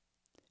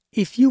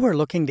If you are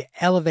looking to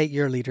elevate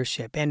your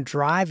leadership and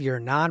drive your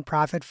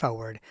nonprofit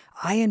forward,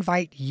 I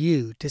invite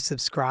you to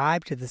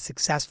subscribe to the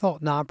Successful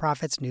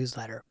Nonprofits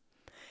newsletter.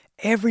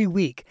 Every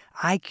week,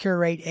 I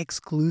curate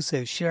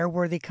exclusive,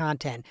 share-worthy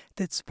content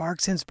that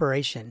sparks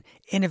inspiration,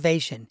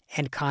 innovation,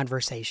 and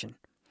conversation.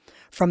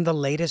 From the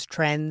latest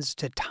trends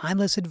to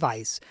timeless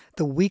advice,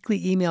 the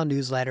weekly email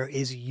newsletter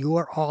is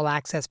your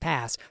all-access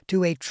pass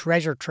to a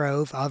treasure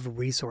trove of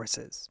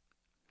resources.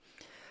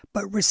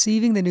 But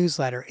receiving the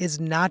newsletter is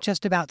not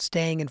just about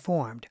staying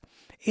informed.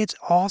 It's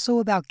also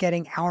about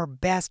getting our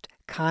best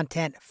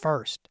content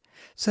first.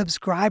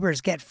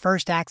 Subscribers get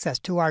first access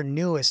to our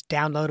newest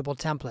downloadable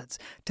templates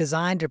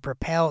designed to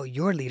propel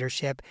your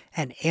leadership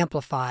and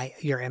amplify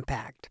your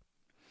impact.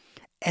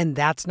 And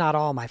that's not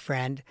all, my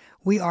friend.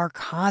 We are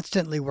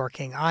constantly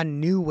working on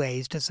new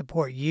ways to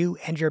support you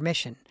and your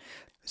mission.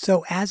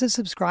 So as a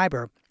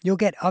subscriber, you'll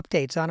get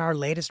updates on our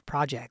latest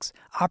projects,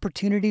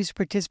 opportunities to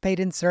participate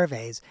in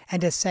surveys,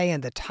 and to say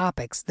in the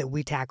topics that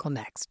we tackle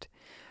next.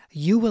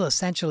 You will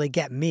essentially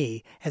get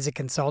me as a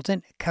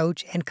consultant,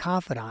 coach, and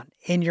confidant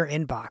in your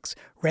inbox,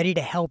 ready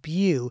to help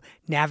you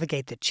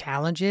navigate the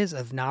challenges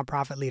of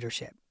nonprofit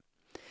leadership.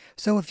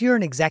 So if you're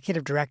an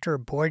executive director,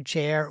 board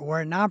chair, or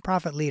a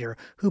nonprofit leader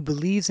who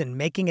believes in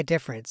making a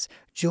difference,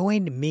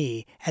 join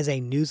me as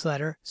a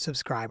newsletter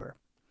subscriber.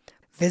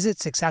 Visit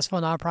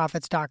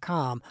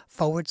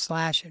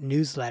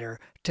successfulnonprofits.com/newsletter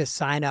to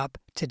sign up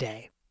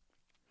today.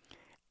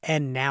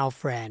 And now,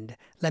 friend,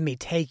 let me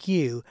take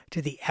you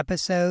to the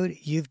episode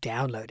you've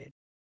downloaded.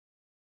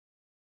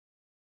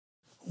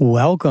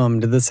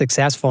 Welcome to the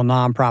Successful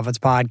Nonprofits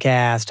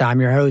Podcast. I'm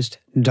your host,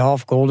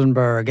 Dolph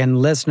Goldenberg.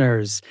 And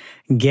listeners,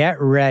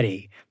 get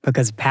ready,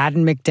 because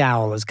Patton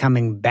McDowell is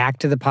coming back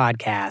to the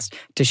podcast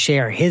to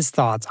share his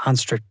thoughts on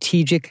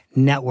strategic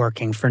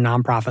networking for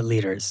nonprofit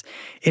leaders.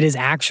 It is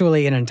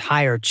actually an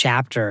entire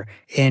chapter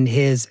in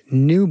his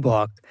new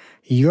book,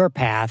 Your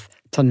Path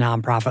to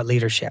Nonprofit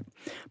Leadership.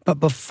 But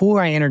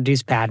before I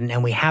introduce Patton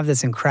and we have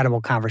this incredible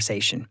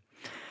conversation,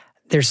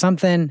 there's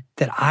something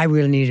that I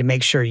really need to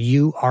make sure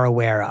you are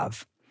aware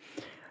of.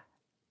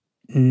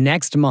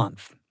 Next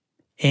month,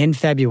 in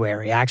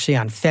February, actually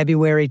on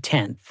February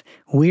 10th,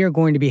 we are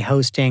going to be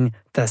hosting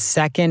the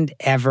second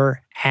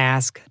ever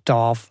Ask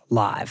Dolph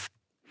Live.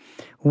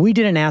 We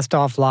did an Ask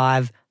Dolph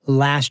Live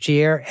last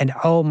year, and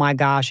oh my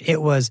gosh,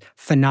 it was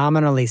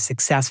phenomenally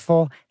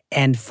successful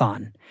and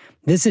fun.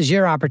 This is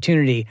your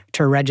opportunity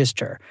to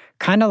register,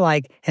 kind of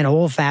like an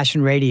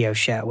old-fashioned radio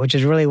show, which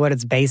is really what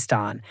it's based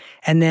on.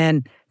 And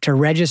then to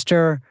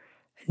register,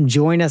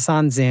 join us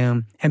on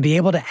Zoom, and be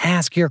able to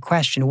ask your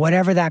question,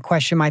 whatever that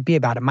question might be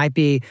about. It might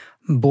be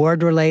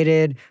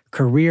board-related,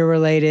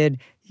 career-related,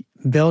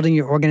 building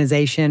your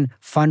organization,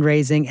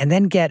 fundraising, and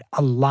then get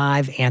a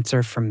live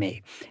answer from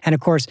me. And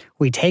of course,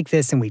 we take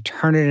this and we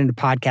turn it into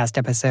podcast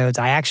episodes.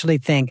 I actually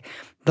think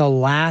the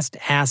last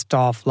Ask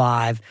Dolph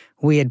Live,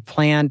 we had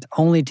planned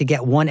only to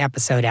get one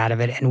episode out of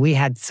it, and we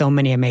had so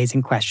many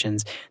amazing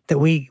questions that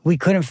we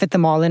couldn't fit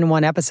them all in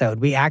one episode.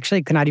 We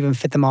actually could not even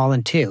fit them all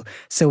in two.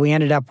 So we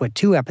ended up with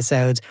 2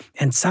 episodes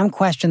and some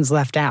questions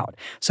left out.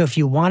 So if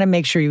you want to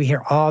make sure you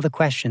hear all the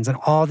questions and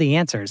all the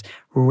answers,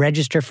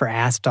 register for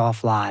Ask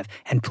Dolph Live.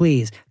 And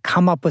please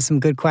come up with some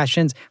good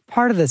questions.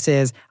 Part of this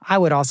is I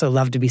would also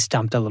love to be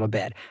stumped a little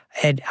bit.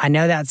 And I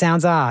know that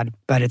sounds odd,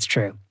 but it's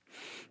true.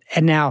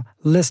 And now,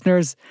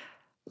 listeners,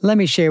 let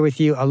me share with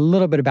you a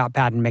little bit about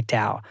Patton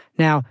McDowell.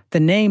 Now,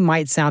 the name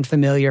might sound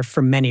familiar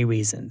for many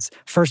reasons.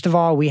 First of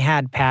all, we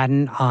had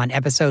Patton on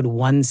episode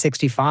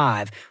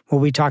 165,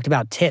 where we talked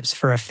about tips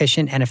for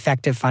efficient and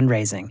effective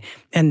fundraising.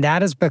 And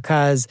that is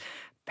because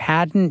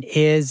Patton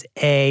is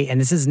and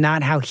this is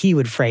not how he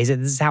would phrase it,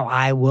 this is how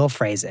I will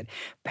phrase it.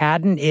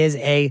 Patton is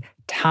a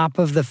top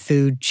of the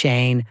food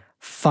chain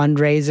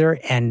fundraiser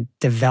and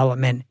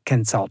development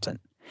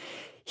consultant.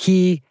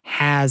 He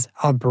has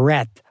a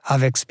breadth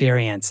of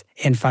experience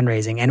in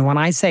fundraising. And when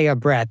I say a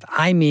breadth,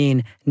 I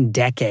mean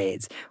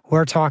decades.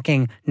 We're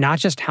talking not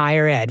just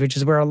higher ed, which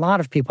is where a lot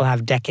of people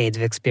have decades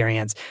of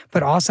experience,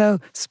 but also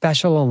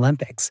Special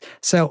Olympics.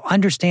 So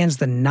understands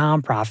the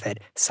nonprofit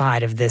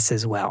side of this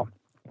as well.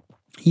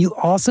 You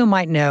also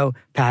might know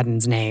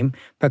Patton's name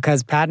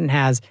because Patton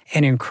has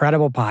an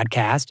incredible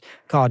podcast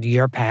called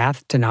Your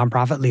Path to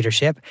Nonprofit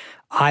Leadership.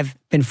 I've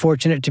been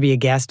fortunate to be a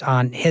guest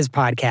on his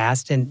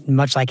podcast, and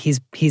much like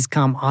he's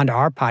come onto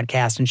our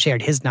podcast and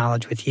shared his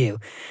knowledge with you.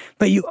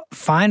 But you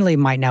finally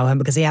might know him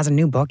because he has a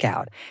new book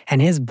out.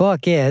 And his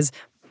book is,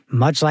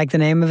 much like the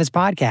name of his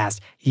podcast,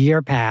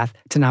 Your Path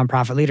to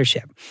Nonprofit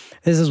Leadership.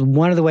 This is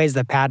one of the ways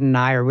that Patton and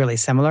I are really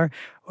similar.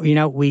 You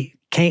know, we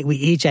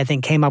each, I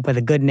think, came up with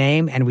a good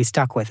name and we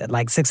stuck with it,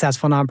 like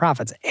Successful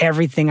Nonprofits.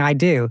 Everything I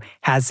do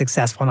has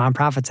Successful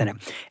Nonprofits in it.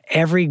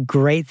 Every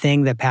great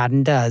thing that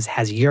Patton does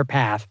has Your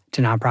Path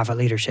to Nonprofit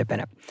Leadership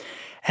in it.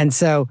 And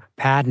so,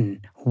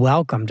 Patton,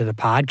 welcome to the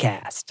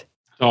podcast.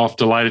 Dolph,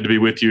 delighted to be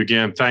with you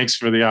again. Thanks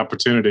for the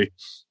opportunity.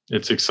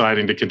 It's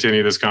exciting to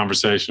continue this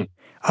conversation.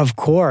 Of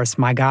course,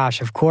 my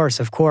gosh, of course.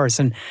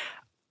 And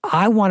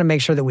I want to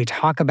make sure that we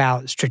talk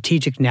about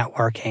strategic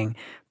networking,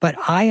 but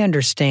I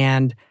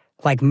understand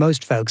like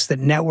most folks, that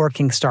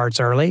networking starts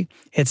early.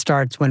 It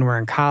starts when we're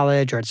in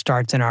college, or it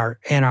starts in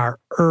our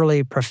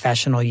early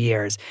professional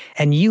years.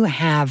 And you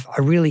have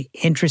a really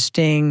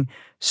interesting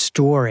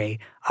story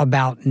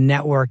about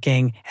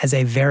networking as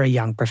a very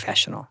young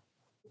professional.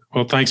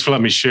 Well, thanks for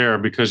letting me share,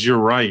 because you're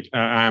right.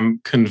 I'm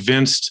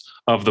convinced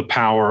of the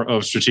power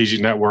of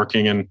strategic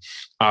networking. And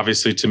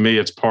obviously, to me,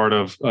 it's part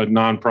of a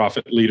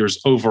nonprofit leader's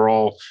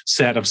overall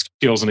set of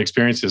skills and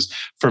experiences.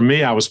 For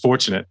me, I was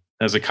fortunate.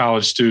 As a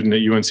college student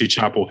at UNC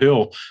Chapel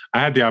Hill, I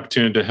had the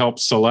opportunity to help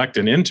select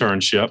an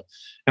internship.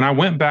 And I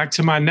went back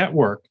to my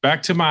network,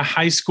 back to my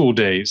high school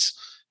days.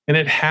 And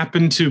it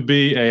happened to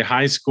be a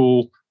high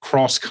school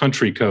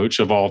cross-country coach,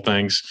 of all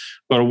things,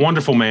 but a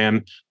wonderful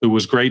man who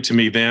was great to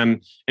me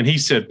then. And he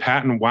said,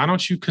 Patton, why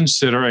don't you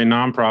consider a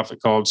nonprofit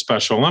called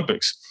Special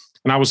Olympics?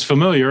 And I was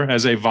familiar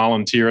as a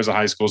volunteer, as a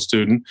high school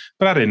student,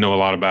 but I didn't know a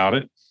lot about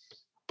it.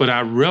 But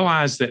I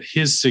realized that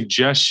his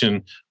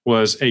suggestion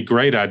was a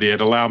great idea.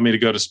 It allowed me to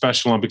go to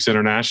Special Olympics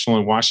International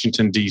in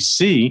Washington,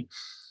 D.C.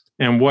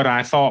 And what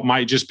I thought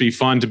might just be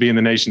fun to be in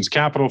the nation's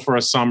capital for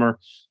a summer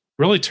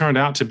really turned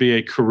out to be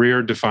a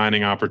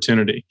career-defining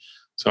opportunity.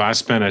 So I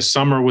spent a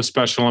summer with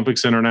Special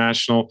Olympics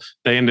International.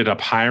 They ended up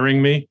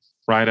hiring me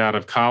right out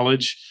of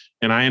college.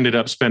 And I ended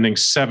up spending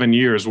 7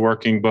 years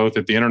working both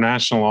at the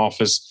international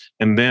office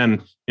and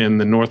then in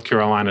the North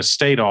Carolina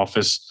state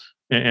office.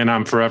 And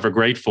I'm forever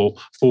grateful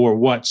for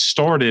what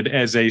started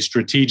as a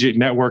strategic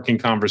networking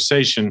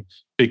conversation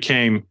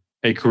became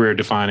a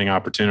career-defining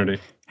opportunity.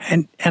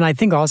 And I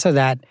think also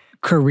that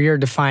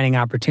career-defining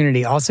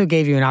opportunity also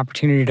gave you an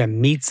opportunity to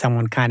meet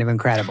someone kind of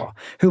incredible,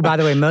 who, by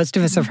the way, most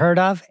of us have heard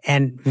of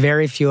and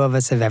very few of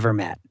us have ever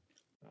met.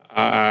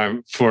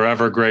 I'm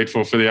forever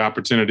grateful for the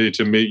opportunity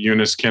to meet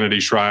Eunice Kennedy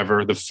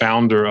Shriver, the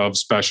founder of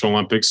Special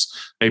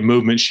Olympics, a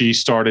movement she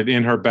started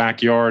in her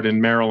backyard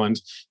in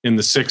Maryland in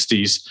the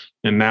 60s.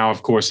 And now,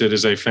 of course, it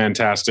is a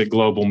fantastic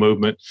global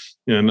movement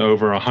in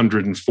over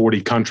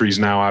 140 countries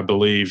now, I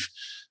believe.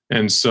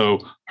 And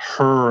so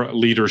her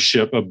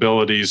leadership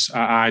abilities,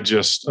 I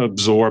just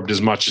absorbed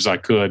as much as I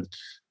could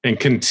and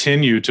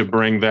continue to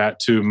bring that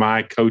to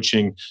my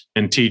coaching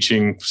and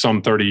teaching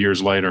some 30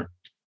 years later.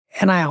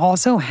 And I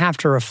also have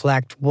to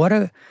reflect, what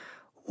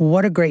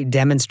a great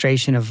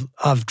demonstration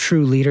of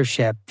true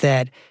leadership,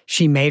 that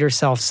she made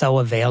herself so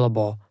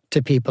available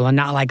to people and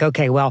not like,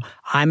 okay, well,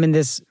 I'm in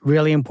this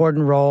really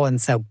important role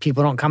and so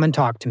people don't come and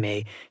talk to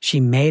me. She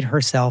made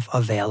herself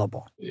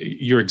available.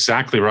 You're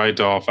exactly right,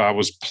 Dolph. I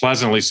was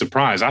pleasantly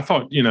surprised. I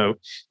thought,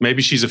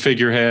 maybe she's a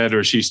figurehead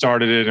or she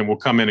started it and will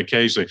come in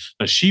occasionally.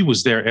 No, she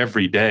was there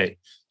every day.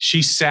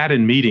 She sat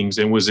in meetings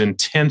and was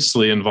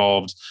intensely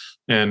involved.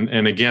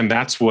 And again,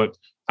 that's what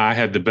I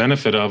had the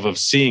benefit of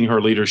seeing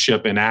her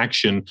leadership in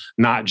action,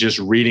 not just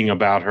reading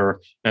about her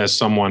as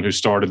someone who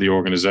started the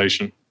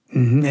organization.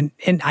 Mm-hmm.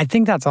 And I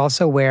think that's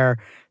also where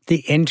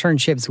the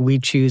internships we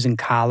choose in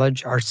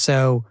college are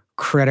so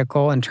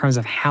critical in terms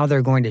of how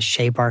they're going to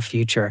shape our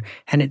future.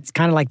 And it's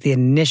kind of like the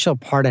initial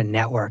part of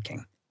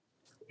networking.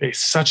 It's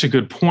such a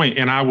good point.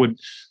 And I would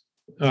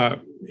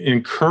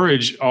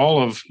encourage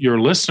all of your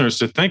listeners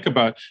to think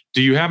about,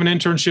 do you have an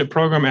internship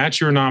program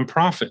at your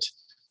nonprofit?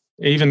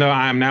 Even though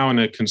I am now in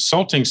a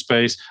consulting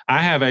space,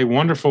 I have a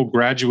wonderful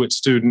graduate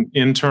student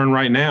intern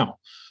right now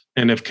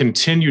and have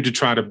continued to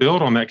try to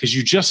build on that, because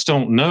you just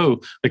don't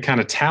know the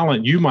kind of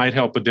talent you might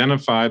help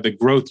identify, the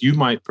growth you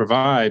might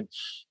provide.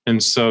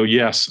 And so,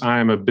 yes, I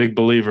am a big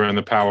believer in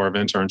the power of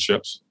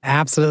internships.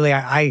 Absolutely.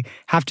 I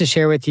have to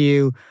share with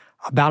you,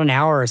 about an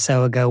hour or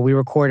so ago, we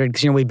recorded,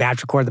 because we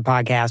batch record the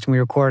podcast and we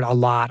record a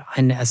lot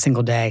in a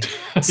single day.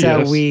 So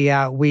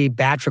yes. we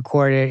batch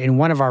recorded. In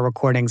one of our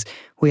recordings,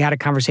 we had a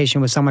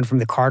conversation with someone from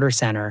the Carter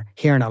Center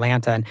here in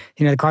Atlanta. And,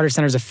 the Carter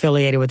Center is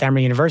affiliated with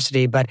Emory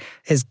University, but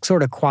is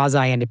sort of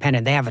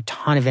quasi-independent. They have a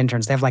ton of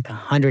interns. They have like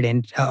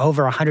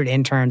over 100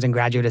 interns and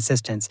graduate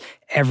assistants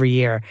every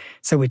year.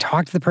 So we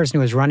talked to the person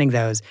who was running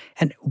those.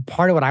 And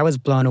part of what I was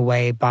blown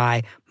away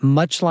by,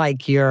 much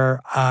like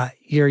your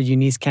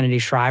Eunice Kennedy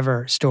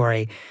Shriver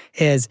story,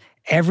 is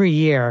every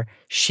year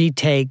she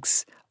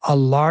takes a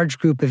large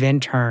group of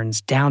interns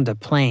down to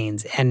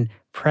Plains, and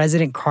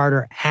President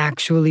Carter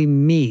actually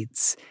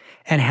meets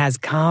and has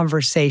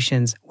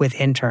conversations with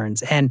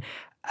interns. And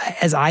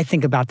as I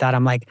think about that,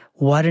 I'm like,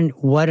 what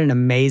an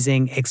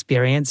amazing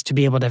experience to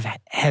be able to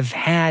have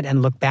had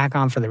and look back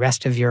on for the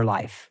rest of your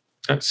life.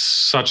 That's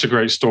such a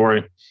great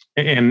story.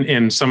 And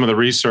in some of the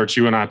research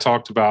you and I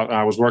talked about,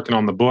 I was working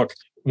on the book.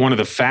 One of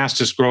the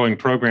fastest growing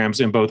programs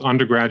in both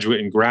undergraduate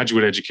and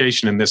graduate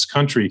education in this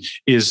country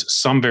is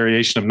some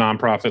variation of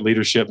nonprofit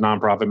leadership,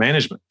 nonprofit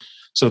management.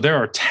 So there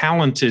are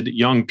talented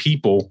young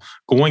people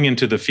going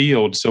into the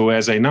field. So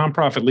as a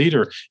nonprofit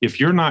leader, if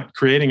you're not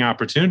creating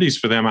opportunities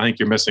for them, I think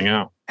you're missing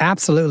out.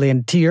 Absolutely.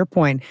 And to your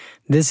point,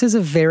 this is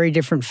a very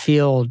different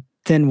field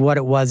than what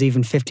it was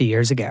even 50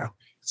 years ago.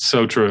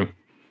 So true.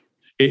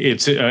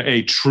 it's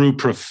a true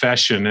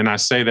profession. And I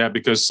say that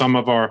because some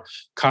of our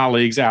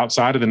colleagues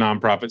outside of the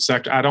nonprofit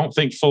sector, I don't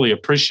think fully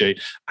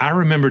appreciate. I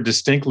remember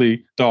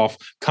distinctly, Dolph,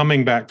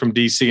 coming back from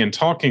DC and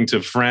talking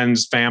to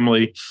friends,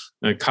 family,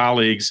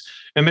 colleagues,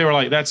 and they were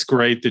like, that's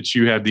great that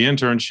you had the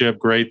internship,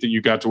 great that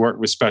you got to work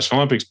with Special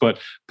Olympics, but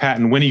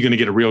Patton, when are you going to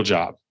get a real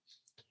job?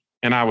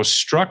 And I was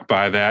struck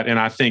by that. And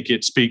I think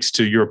it speaks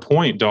to your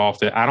point, Dolph,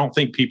 that I don't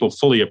think people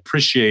fully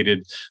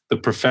appreciated the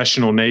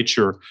professional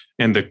nature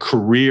and the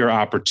career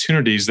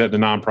opportunities that the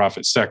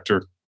nonprofit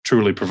sector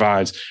truly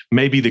provides.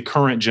 Maybe the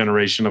current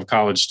generation of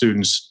college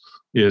students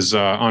is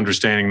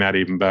understanding that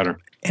even better.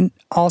 And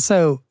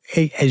also,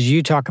 as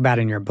you talk about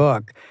in your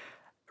book,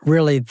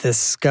 really the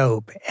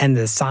scope and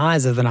the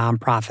size of the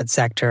nonprofit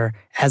sector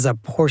as a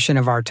portion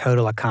of our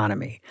total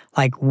economy.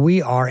 Like,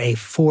 we are a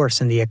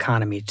force in the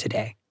economy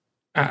today.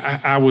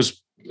 I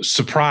was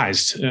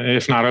surprised,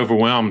 if not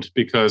overwhelmed,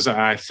 because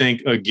I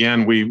think,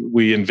 again,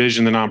 we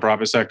envision the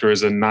nonprofit sector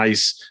as a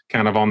nice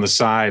kind of on the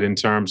side in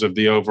terms of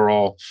the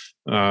overall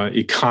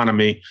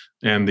economy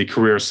and the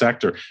career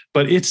sector.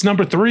 But it's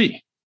number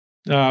 3.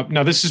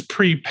 Now, this is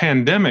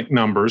pre-pandemic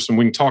numbers, and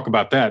we can talk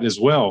about that as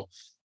well.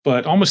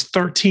 But almost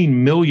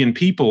 13 million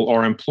people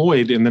are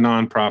employed in the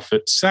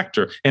nonprofit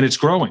sector, and it's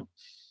growing.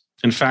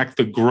 In fact,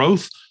 the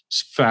growth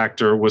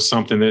factor was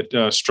something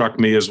that struck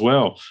me as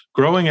well,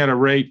 growing at a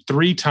rate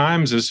 3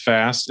 times as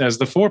fast as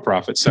the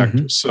for-profit sector.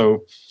 Mm-hmm.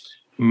 So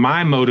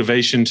my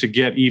motivation to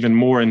get even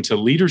more into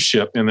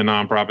leadership in the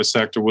nonprofit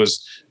sector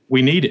was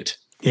we need it.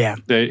 Yeah,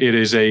 it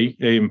is a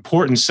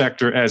important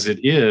sector as it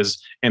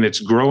is, and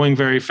it's growing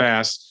very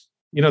fast.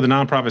 You know, the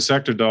nonprofit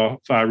sector, Dolph,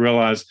 I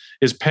realize,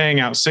 is paying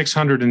out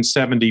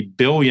 $670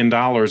 billion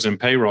in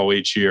payroll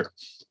each year.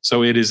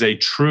 So it is a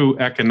true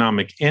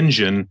economic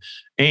engine,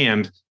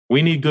 and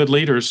we need good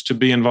leaders to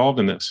be involved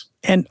in this.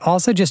 And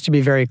also, just to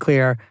be very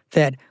clear,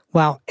 that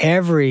while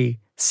every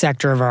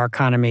sector of our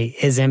economy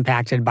is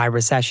impacted by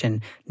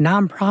recession,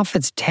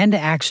 nonprofits tend to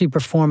actually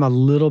perform a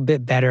little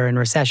bit better in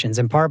recessions,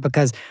 in part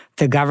because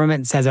the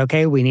government says,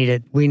 okay, we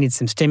need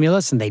some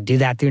stimulus, and they do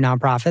that through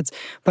nonprofits,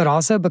 but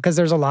also because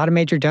there's a lot of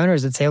major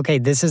donors that say, okay,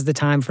 this is the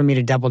time for me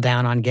to double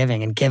down on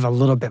giving and give a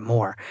little bit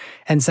more.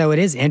 And so it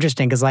is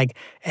interesting because, like,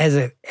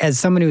 as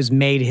someone who's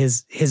made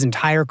his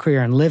entire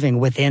career and living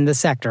within the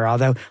sector,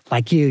 although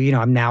like you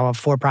know, I'm now a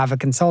for-profit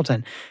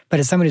consultant, but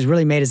as someone who's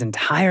really made his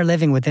entire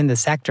living within the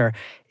sector,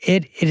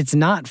 it's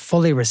not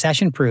fully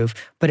recession-proof,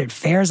 but it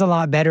fares a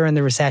lot better in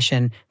the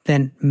recession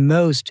than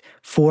most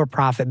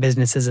for-profit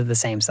businesses of the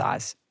same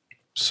size.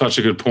 Such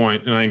a good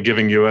point. And I think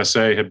Giving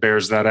USA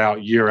bears that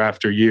out year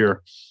after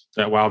year,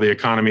 that while the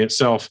economy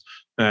itself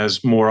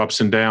has more ups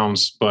and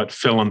downs, but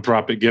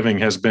philanthropic giving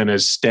has been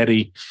as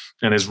steady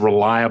and as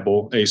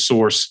reliable a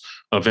source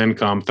of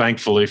income,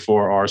 thankfully,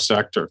 for our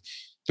sector.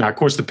 Now, of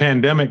course, the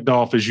pandemic,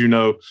 Dolph, as you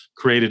know,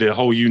 created a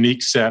whole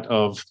unique set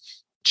of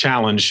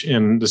challenge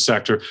in the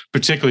sector,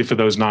 particularly for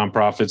those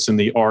nonprofits in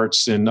the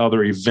arts and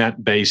other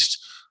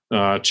event-based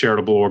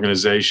charitable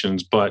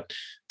organizations. But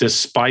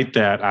despite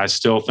that, I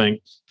still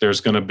think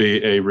there's going to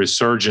be a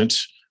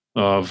resurgence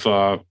of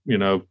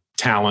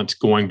talent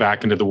going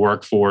back into the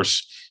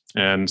workforce,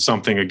 and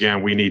something,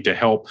 again, we need to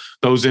help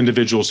those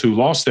individuals who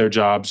lost their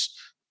jobs.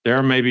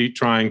 They're maybe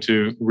trying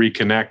to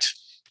reconnect,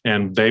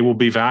 and they will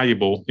be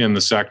valuable in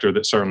the sector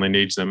that certainly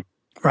needs them.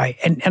 Right.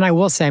 And I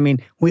will say, I mean,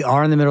 we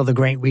are in the middle of the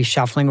great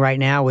reshuffling right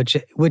now,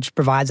 which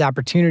provides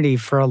opportunity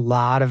for a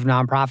lot of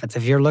nonprofits.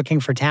 If you're looking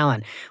for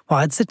talent,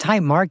 well, it's a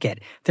tight market.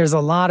 There's a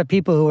lot of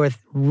people who are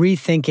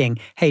rethinking,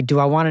 hey, do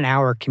I want an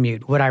hour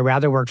commute? Would I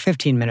rather work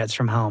 15 minutes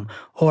from home?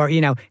 Or,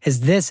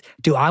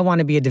 do I want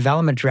to be a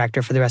development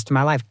director for the rest of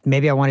my life?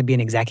 Maybe I want to be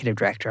an executive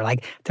director.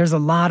 Like, there's a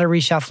lot of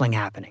reshuffling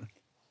happening.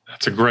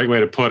 That's a great way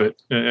to put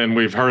it. And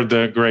we've heard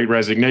the great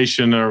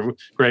resignation or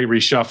great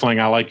reshuffling.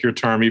 I like your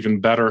term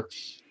even better.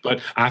 But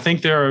I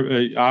think there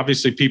are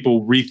obviously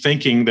people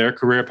rethinking their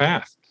career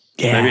path.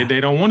 Yeah. Maybe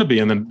they don't want to be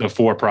in the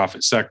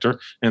for-profit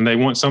sector and they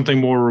want something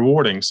more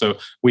rewarding. So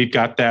we've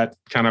got that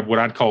kind of what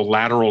I'd call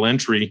lateral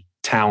entry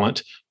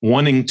talent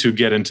wanting to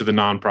get into the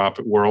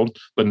nonprofit world,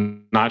 but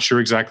not sure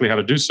exactly how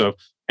to do so.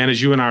 And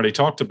as you and I already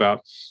talked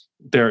about,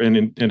 they're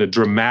in a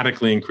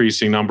dramatically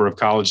increasing number of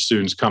college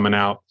students coming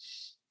out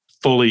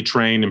fully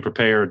trained and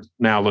prepared,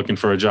 now looking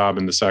for a job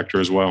in the sector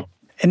as well.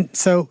 And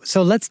so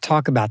let's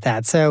talk about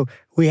that. So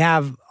we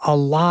have a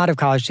lot of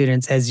college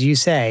students, as you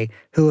say,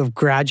 who have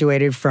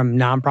graduated from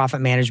nonprofit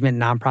management,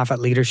 nonprofit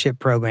leadership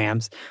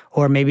programs,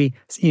 or maybe,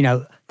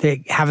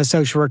 they have a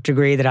social work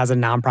degree that has a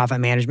nonprofit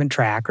management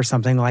track or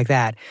something like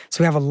that.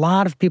 So we have a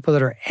lot of people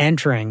that are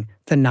entering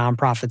the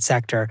nonprofit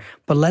sector.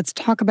 But let's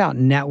talk about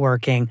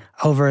networking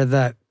over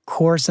the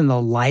course and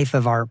the life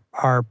of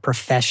our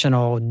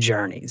professional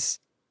journeys.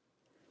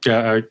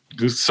 Yeah,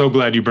 I'm so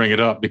glad you bring it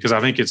up, because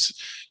I think it's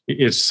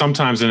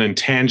sometimes an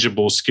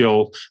intangible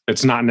skill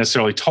that's not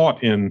necessarily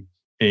taught in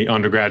an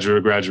undergraduate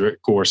or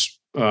graduate course,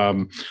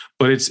 but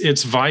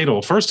it's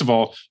vital. First of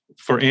all,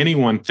 for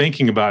anyone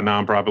thinking about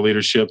nonprofit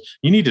leadership,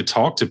 you need to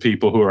talk to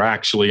people who are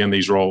actually in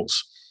these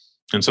roles.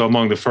 And so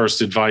among the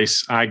first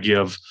advice I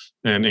give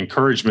and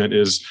encouragement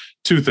is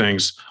two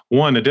things.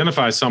 One,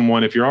 identify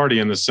someone, if you're already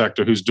in the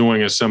sector, who's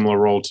doing a similar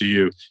role to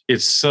you.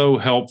 It's so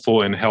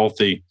helpful and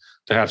healthy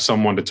to have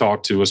someone to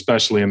talk to,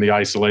 especially in the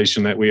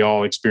isolation that we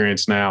all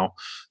experience now.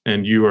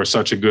 And you are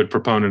such a good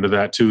proponent of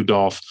that too,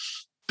 Dolph.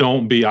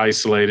 Don't be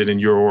isolated in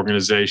your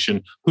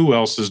organization. Who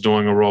else is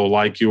doing a role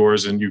like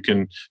yours? And you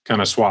can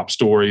kind of swap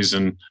stories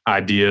and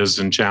ideas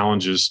and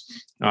challenges.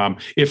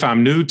 If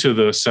I'm new to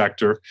the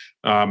sector,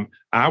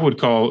 I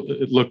would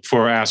look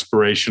for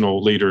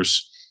aspirational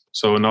leaders.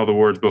 So in other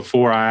words,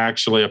 before I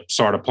actually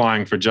start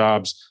applying for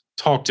jobs,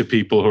 talk to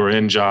people who are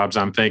in jobs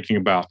I'm thinking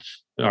about.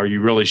 Are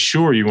you really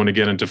sure you want to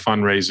get into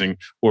fundraising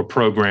or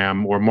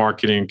program or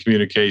marketing and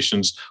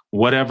communications,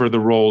 whatever the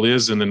role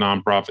is in the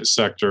nonprofit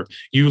sector?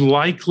 You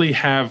likely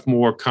have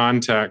more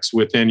contacts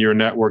within your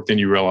network than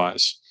you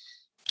realize.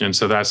 And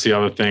so that's the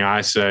other thing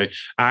I say.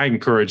 I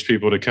encourage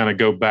people to kind of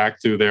go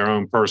back through their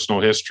own personal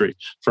history,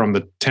 from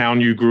the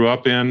town you grew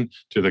up in,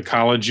 to the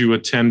college you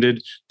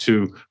attended,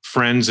 to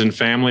friends and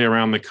family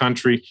around the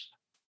country.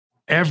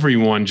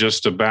 Everyone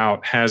just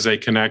about has a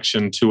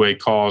connection to a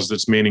cause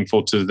that's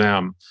meaningful to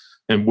them,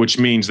 and which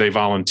means they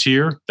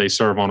volunteer, they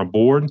serve on a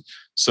board.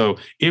 So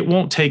it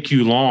won't take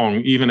you long,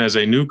 even as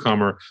a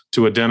newcomer,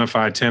 to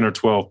identify 10 or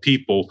 12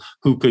 people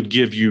who could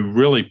give you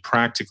really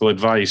practical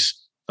advice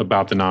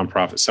about the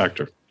nonprofit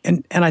sector.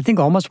 And I think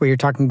almost what you're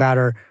talking about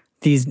are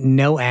these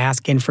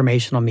no-ask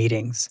informational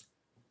meetings.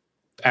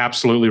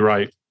 Absolutely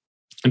right.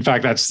 In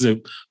fact, that's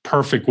the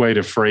perfect way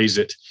to phrase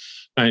it.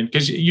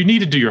 Because you need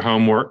to do your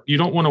homework. You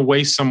don't want to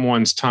waste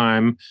someone's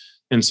time.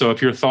 And so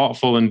if you're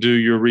thoughtful and do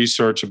your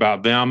research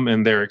about them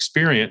and their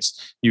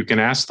experience, you can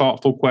ask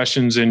thoughtful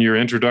questions in your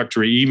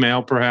introductory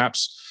email,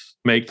 perhaps.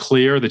 Make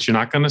clear that you're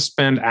not going to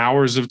spend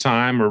hours of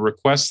time or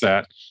request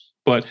that,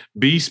 but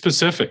be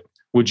specific.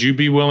 Would you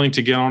be willing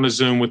to get on a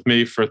Zoom with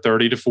me for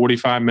 30 to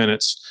 45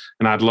 minutes?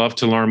 And I'd love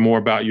to learn more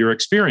about your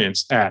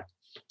experience at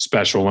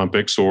Special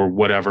Olympics or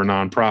whatever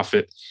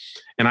nonprofit.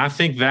 And I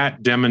think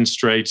that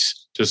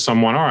demonstrates to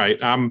someone, all right,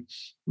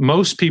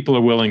 most people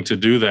are willing to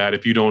do that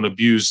if you don't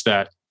abuse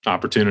that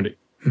opportunity.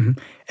 Mm-hmm.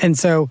 And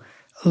so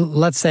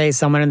let's say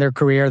someone in their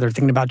career, they're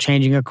thinking about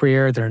changing a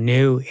career, they're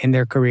new in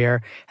their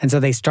career, and so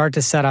they start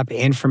to set up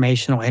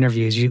informational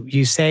interviews.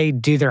 You say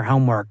do their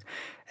homework.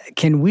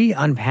 Can we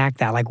unpack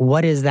that? Like,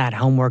 what is that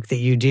homework that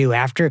you do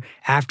after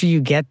you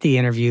get the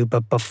interview,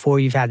 but before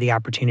you've had the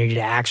opportunity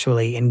to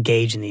actually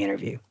engage in the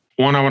interview?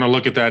 One, I want to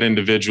look at that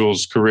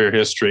individual's career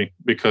history,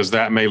 because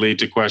that may lead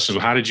to questions.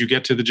 Well, how did you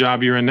get to the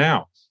job you're in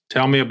now?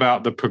 Tell me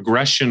about the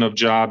progression of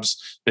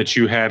jobs that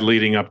you had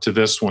leading up to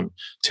this one.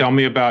 Tell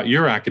me about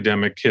your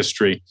academic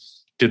history.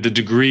 Did the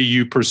degree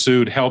you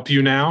pursued help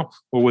you now,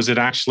 or was it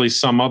actually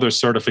some other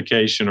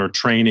certification or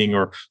training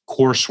or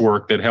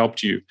coursework that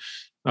helped you?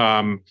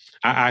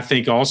 I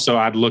think also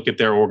I'd look at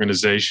their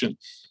organization.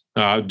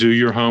 Do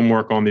your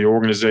homework on the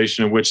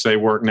organization in which they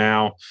work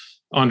now.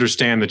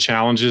 Understand the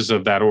challenges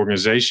of that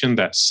organization,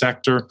 that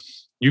sector.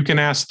 You can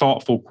ask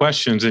thoughtful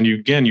questions, and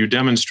you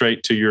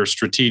demonstrate to your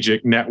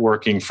strategic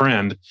networking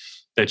friend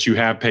that you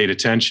have paid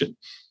attention.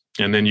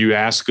 And then you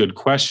ask good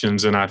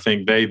questions, and I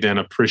think they then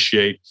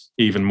appreciate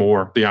even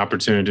more the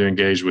opportunity to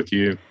engage with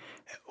you.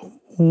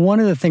 One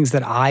of the things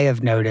that I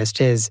have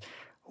noticed is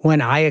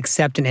when I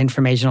accept an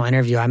informational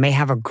interview, I may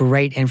have a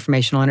great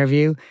informational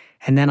interview,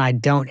 and then I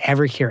don't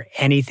ever hear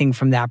anything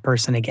from that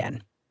person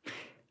again.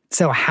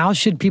 So how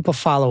should people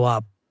follow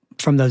up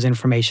from those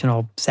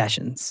informational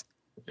sessions?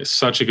 It's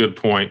such a good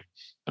point.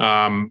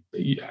 I'm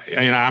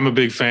a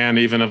big fan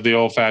even of the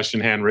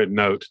old-fashioned handwritten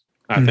note.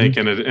 I think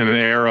in an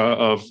era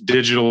of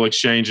digital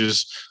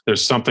exchanges,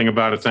 there's something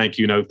about a thank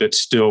you note that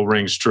still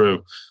rings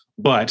true.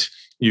 But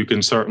you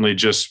can certainly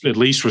just at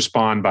least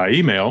respond by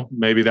email.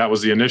 Maybe that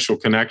was the initial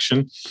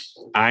connection.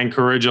 I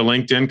encourage a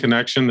LinkedIn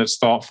connection that's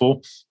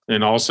thoughtful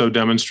and also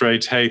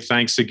demonstrates, hey,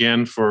 thanks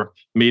again for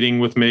meeting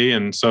with me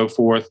and so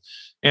forth.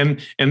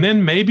 And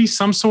then maybe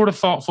some sort of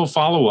thoughtful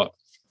follow-up.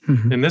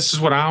 Mm-hmm. And this is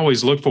what I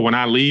always look for when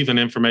I leave an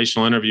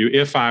informational interview.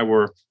 If I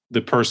were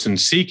the person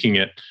seeking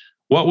it,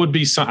 what would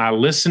be I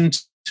listened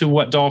to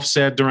what Dolph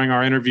said during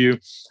our interview.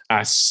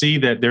 I see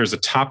that there's a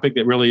topic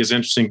that really is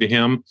interesting to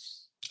him.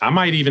 I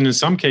might even in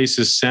some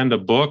cases send a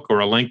book or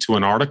a link to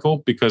an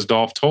article because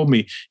Dolph told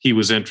me he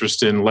was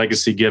interested in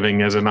legacy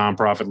giving as a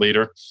nonprofit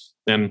leader.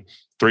 Then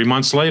 3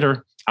 months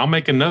later, I'll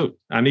make a note.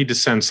 I need to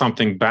send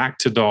something back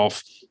to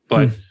Dolph.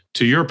 But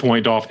to your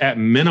point, Dolph, at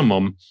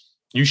minimum,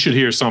 you should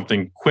hear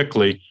something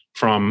quickly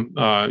from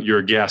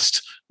your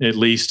guest, at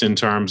least in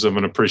terms of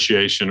an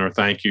appreciation or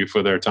thank you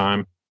for their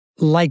time.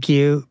 Like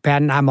you,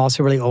 Patton, I'm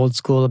also really old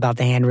school about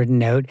the handwritten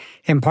note,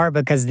 in part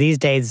because these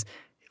days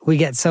we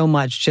get so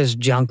much just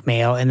junk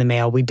mail in the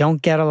mail. We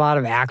don't get a lot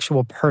of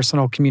actual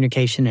personal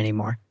communication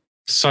anymore.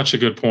 Such a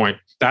good point.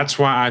 That's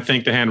why I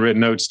think the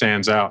handwritten note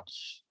stands out.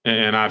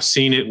 And I've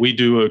seen it. We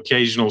do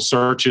occasional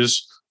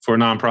searches for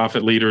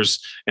nonprofit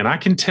leaders, and I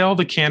can tell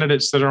the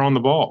candidates that are on the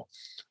ball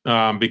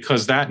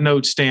because that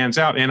note stands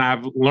out. And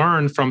I've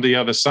learned from the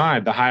other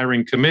side, the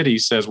hiring committee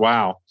says,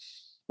 wow,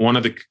 one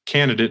of the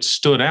candidates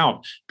stood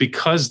out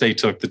because they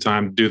took the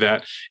time to do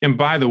that. And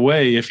by the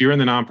way, if you're in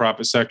the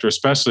nonprofit sector,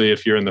 especially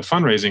if you're in the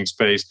fundraising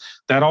space,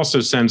 that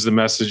also sends the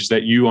message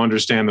that you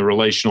understand the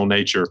relational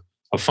nature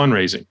of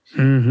fundraising.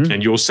 Mm-hmm.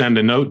 And you'll send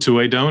a note to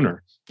a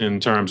donor in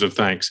terms of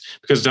thanks,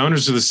 because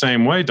donors are the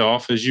same way,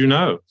 Dolph, as you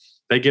know.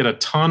 They get a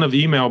ton of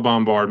email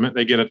bombardment.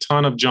 They get a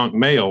ton of junk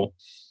mail,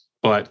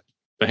 but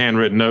the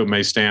handwritten note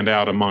may stand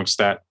out amongst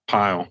that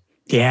pile.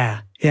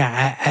 Yeah,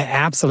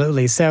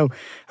 absolutely. So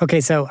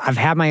I've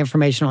had my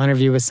informational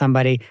interview with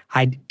somebody.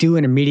 I do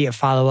an immediate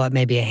follow-up,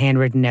 maybe a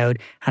handwritten note,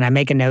 and I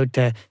make a note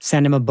to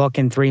send them a book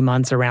in 3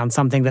 months around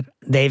something that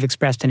they've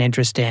expressed an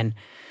interest in.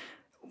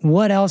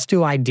 What else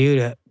do I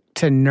do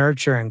to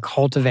nurture and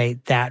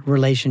cultivate that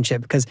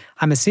relationship? Because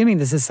I'm assuming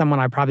this is someone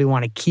I probably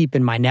want to keep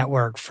in my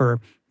network for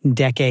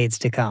decades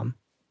to come.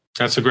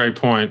 That's a great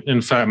point.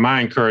 In fact,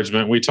 my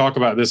encouragement, we talk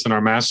about this in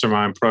our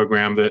mastermind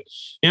program, that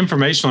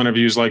informational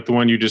interviews like the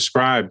one you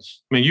described,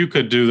 I mean, you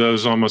could do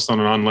those almost on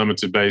an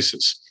unlimited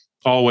basis.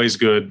 Always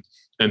good.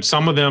 And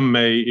some of them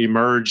may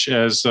emerge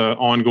as an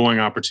ongoing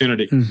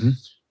opportunity. Mm-hmm.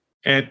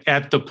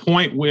 At the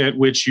point at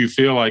which you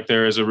feel like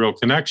there is a real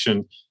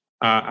connection,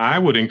 I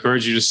would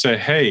encourage you to say,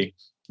 hey,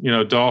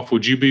 Dolph,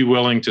 would you be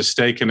willing to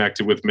stay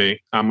connected with me?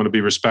 I'm going to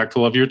be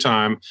respectful of your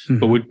time, mm-hmm.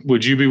 but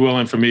would you be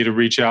willing for me to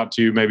reach out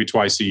to you maybe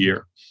twice a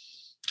year?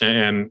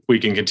 And we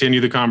can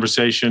continue the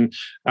conversation.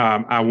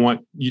 I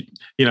want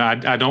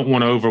I don't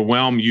want to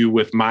overwhelm you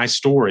with my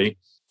story,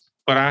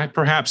 but I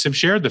perhaps have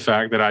shared the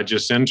fact that I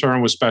just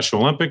interned with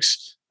Special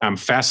Olympics. I'm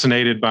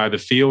fascinated by the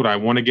field. I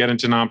want to get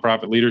into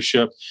nonprofit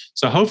leadership.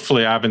 So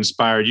hopefully I've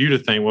inspired you to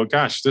think, well,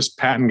 gosh, this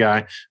Patton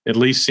guy at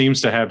least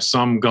seems to have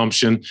some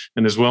gumption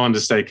and is willing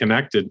to stay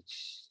connected.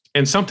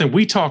 And something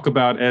we talk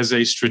about as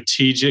a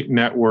strategic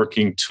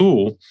networking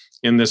tool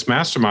in this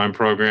mastermind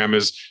program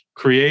is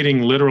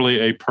creating literally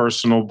a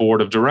personal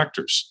board of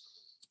directors.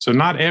 So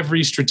not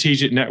every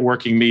strategic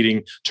networking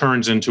meeting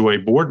turns into a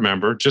board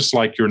member, just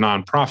like your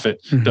nonprofit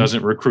mm-hmm.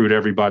 doesn't recruit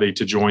everybody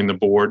to join the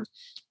board.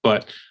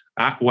 But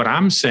what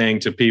I'm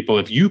saying to people,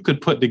 if you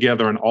could put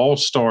together an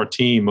all-star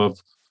team of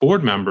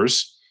board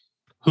members,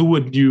 who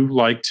would you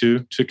like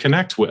to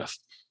connect with?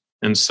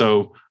 And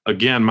so,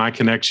 again, my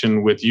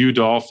connection with you,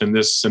 Dolph, in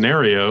this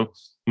scenario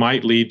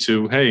might lead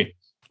to, hey,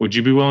 would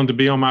you be willing to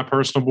be on my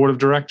personal board of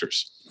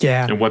directors?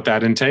 Yeah. And what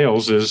that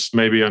entails is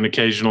maybe an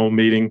occasional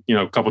meeting,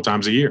 a couple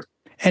times a year.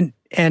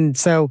 And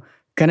so,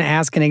 going to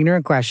ask an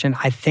ignorant question.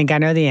 I think I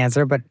know the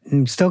answer, but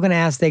I'm still going to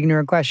ask the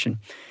ignorant question.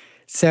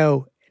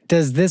 So,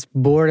 does this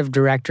board of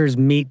directors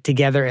meet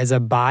together as a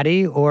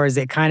body, or is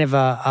it kind of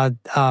a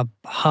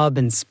hub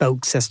and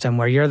spoke system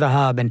where you're the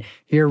hub and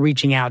you're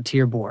reaching out to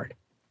your board?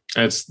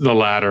 It's the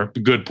latter.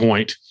 Good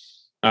point.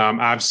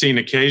 I've seen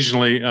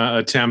occasionally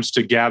attempts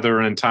to gather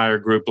an entire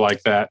group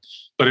like that,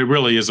 but it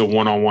really is a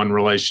one-on-one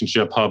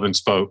relationship, hub and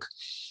spoke.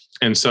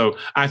 And so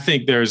I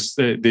think there's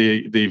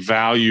the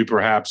value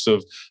perhaps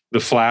of the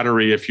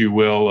flattery, if you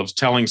will, of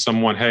telling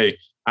someone, hey,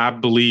 I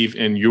believe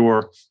in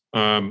your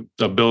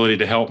ability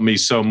to help me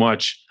so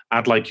much.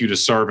 I'd like you to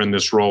serve in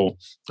this role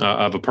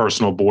of a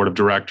personal board of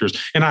directors.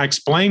 And I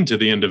explained to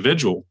the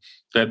individual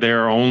that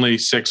there are only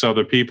 6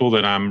 other people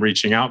that I'm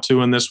reaching out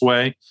to in this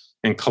way.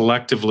 And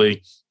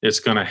collectively, it's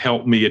going to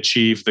help me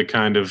achieve the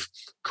kind of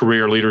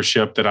career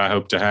leadership that I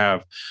hope to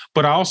have.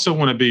 But I also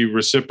want to be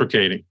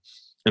reciprocating.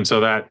 And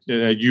so that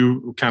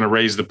you kind of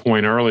raised the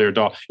point earlier,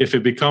 Dolph, if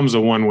it becomes a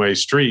one-way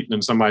street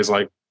and somebody's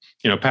like,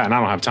 Patton, I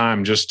don't have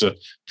time just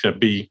to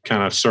be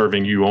kind of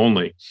serving you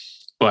only.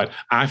 But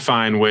I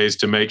find ways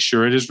to make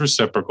sure it is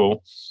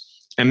reciprocal.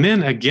 And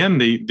then again,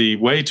 the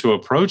way to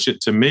approach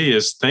it to me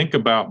is think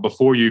about,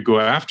 before you go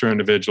after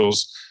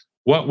individuals,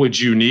 what would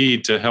you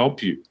need to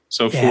help you?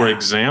 So for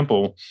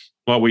example,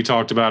 what we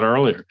talked about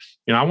earlier,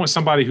 I want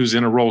somebody who's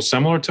in a role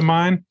similar to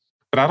mine,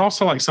 but I'd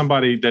also like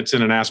somebody that's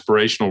in an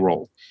aspirational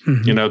role,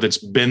 mm-hmm. That's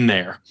been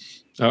there.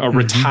 A mm-hmm.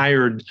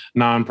 retired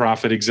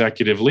nonprofit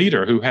executive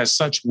leader who has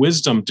such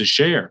wisdom to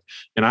share.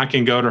 And I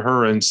can go to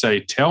her and say,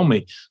 tell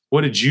me,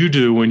 what did you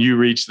do when you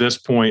reached this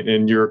point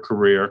in your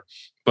career?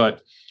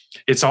 But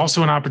it's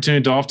also an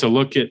opportunity, Dolph, to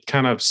look at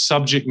kind of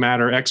subject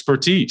matter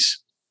expertise.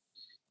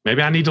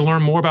 Maybe I need to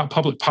learn more about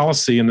public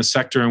policy in the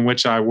sector in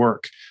which I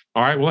work.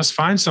 All right, well, let's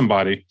find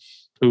somebody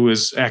who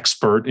is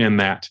expert in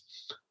that.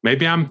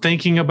 Maybe I'm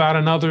thinking about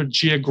another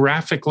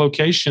geographic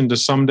location to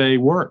someday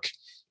work.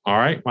 All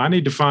right, well, I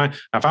need to find,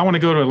 if I want to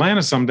go to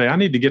Atlanta someday, I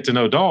need to get to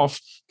know Dolph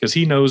because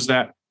he knows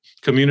that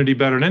community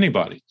better than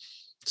anybody.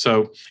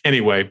 So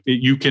anyway,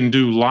 you can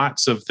do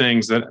lots of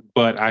things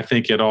but I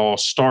think it all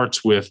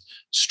starts with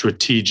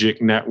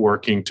strategic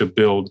networking to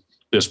build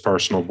this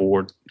personal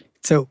board.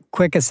 So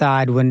quick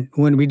aside, when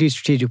we do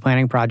strategic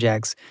planning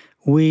projects,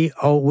 we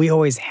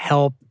always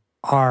help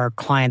our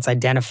clients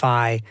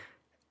identify,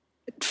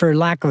 for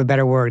lack of a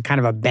better word, kind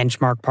of a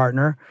benchmark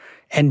partner.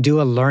 and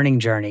do a learning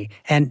journey.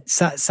 And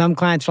some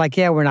clients are like,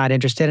 yeah, we're not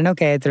interested. And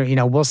okay,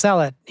 we'll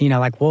sell it.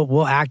 Like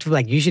we'll actively,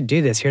 like, you should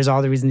do this. Here's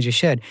all the reasons you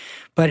should.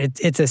 But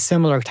it's a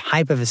similar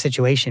type of a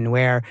situation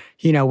where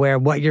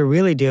what you're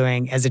really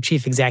doing as a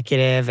chief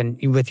executive and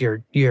with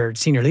your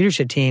senior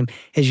leadership team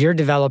is you're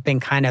developing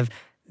kind of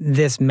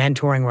this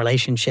mentoring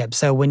relationship.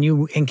 So when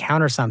you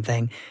encounter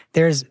something,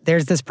 there's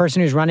this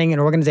person who's running an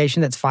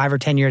organization that's 5 or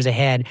 10 years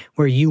ahead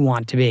where you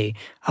want to be,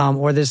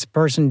 or this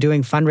person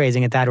doing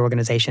fundraising at that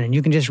organization, and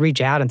you can just reach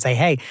out and say,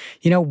 hey,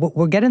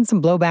 we're getting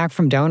some blowback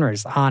from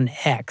donors on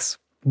X.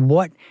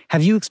 What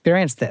have you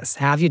experienced this?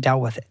 How have you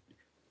dealt with it?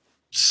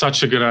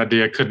 Such a good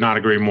idea. Could not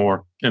agree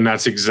more. And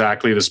that's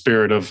exactly the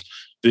spirit of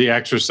the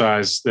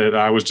exercise that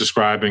I was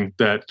describing,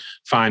 that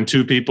find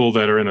 2 people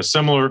that are in a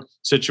similar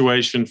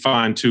situation,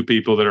 find 2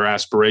 people that are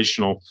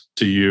aspirational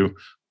to you.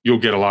 You'll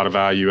get a lot of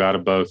value out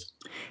of both.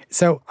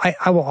 So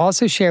I will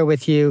also share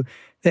with you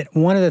that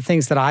one of the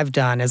things that I've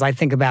done as I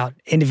think about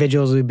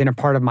individuals who've been a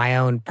part of my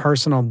own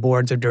personal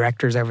boards of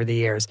directors over the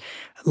years.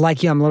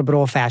 Like you, I'm a little bit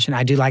old-fashioned.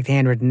 I do like the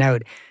handwritten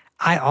note.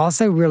 I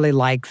also really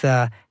like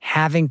the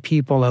having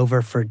people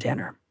over for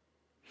dinner.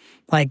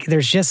 Like,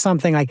 there's just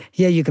something like,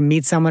 yeah, you can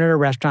meet someone at a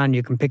restaurant,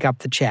 you can pick up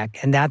the check,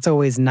 and that's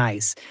always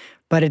nice.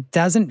 But it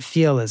doesn't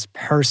feel as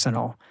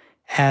personal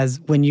as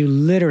when you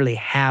literally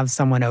have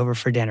someone over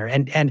for dinner.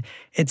 And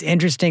it's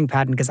interesting,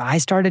 Patton, because I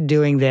started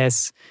doing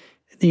this,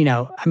 we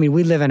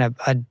live in a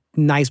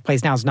nice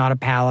place now. It's not a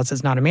palace,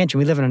 it's not a mansion.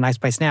 We live in a nice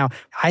place now.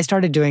 I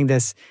started doing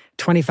this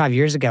 25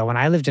 years ago when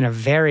I lived in a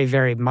very,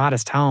 very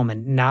modest home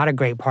and not a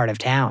great part of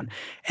town.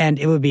 And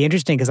it would be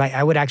interesting because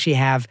I would actually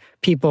have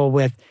people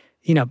with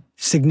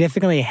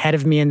significantly ahead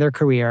of me in their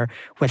career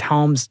with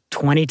homes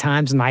 20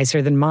 times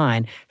nicer than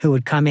mine who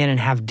would come in and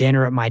have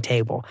dinner at my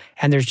table.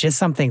 And there's just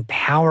something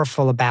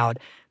powerful about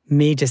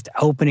me just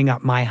opening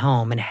up my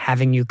home and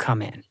having you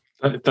come in.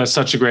 That's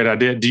such a great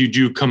idea. Do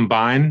you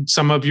combine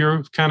some of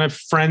your kind of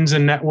friends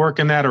and network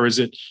in that, or is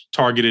it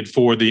targeted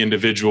for the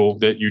individual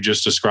that you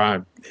just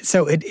described?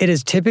 So it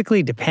is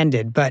typically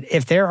dependent, but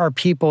if there are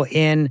people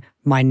in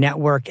my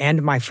network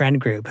and my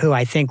friend group who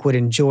I think would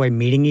enjoy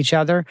meeting each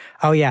other,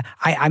 oh yeah,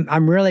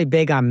 I'm really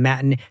big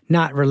on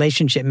not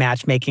relationship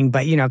matchmaking,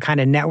 but kind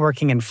of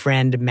networking and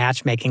friend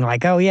matchmaking.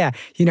 Like, oh yeah,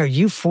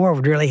 you 4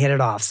 would really hit it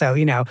off. So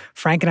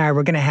Frank and I,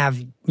 we're going to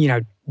have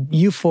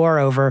you 4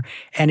 over,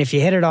 and if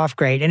you hit it off,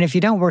 great. And if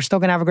you don't, we're still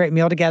going to have a great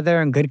meal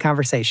together and good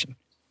conversation.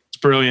 It's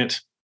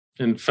brilliant.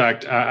 In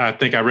fact, I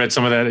think I read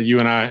some of that. You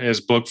and I, as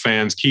book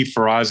fans, Keith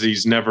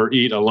Ferrazzi's Never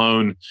Eat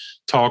Alone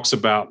talks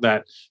about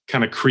that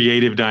kind of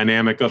creative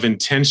dynamic of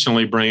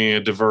intentionally bringing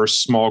a diverse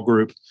small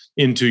group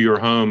into your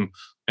home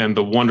and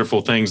the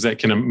wonderful things that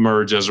can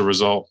emerge as a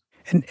result.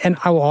 And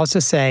I will also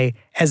say,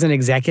 as an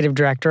executive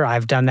director,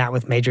 I've done that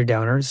with major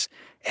donors.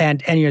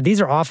 And these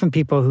are often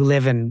people who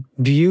live in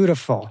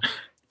beautiful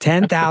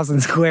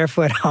 10,000 square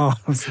foot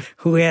homes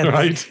with,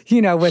 right.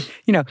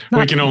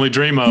 we can only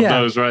dream of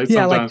those, right?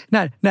 Yeah,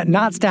 sometimes. like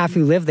not staff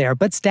who live there,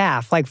 but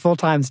staff, like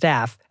full-time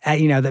staff,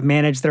 that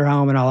manage their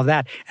home and all of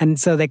that. And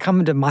so they come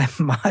into my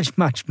much,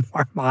 much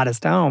more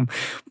modest home.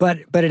 But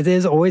it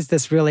is always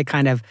this really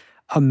kind of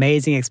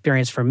amazing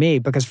experience for me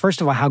because,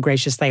 first of all, how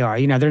gracious they are.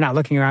 They're not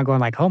looking around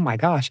going like, oh my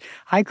gosh,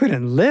 I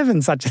couldn't live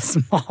in such a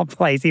small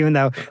place, even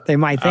though they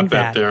might think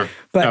that.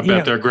 I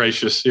bet they're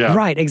gracious. Yeah.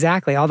 Right,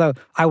 exactly. Although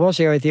I will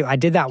share with you, I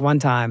did that one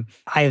time.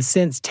 I have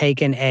since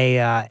taken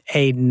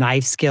a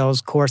knife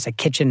skills course, a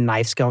kitchen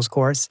knife skills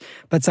course.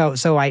 But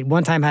so I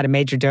one time had a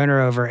major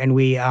donor over and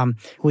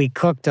we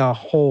cooked a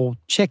whole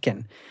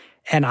chicken.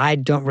 And I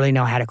don't really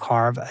know how to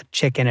carve a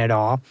chicken at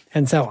all.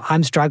 And so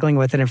I'm struggling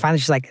with it. And finally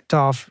she's like,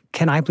 Dolph,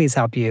 can I please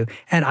help you?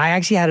 And I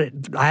actually had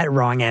it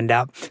wrong end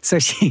up. So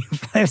she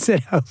flips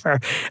it over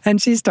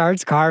and she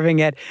starts carving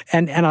it.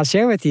 And I'll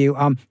share with you,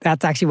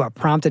 that's actually what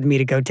prompted me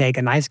to go take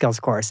a knife skills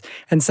course.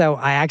 And so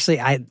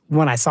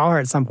when I saw her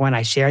at some point,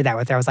 I shared that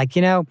with her. I was like,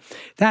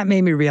 that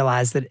made me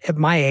realize that at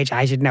my age,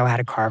 I should know how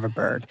to carve a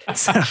bird.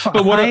 So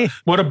but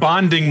what a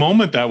bonding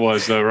moment that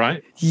was though,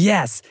 right?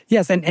 Yes.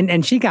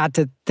 And she got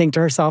to think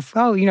to herself,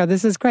 oh,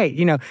 this is great.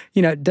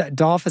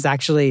 Dolph has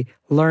actually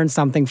learned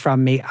something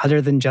from me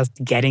other than just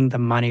getting the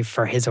money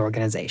for his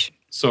organization.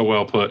 So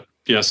well put.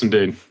 Yes,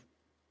 indeed.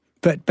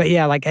 But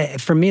yeah, like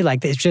for me,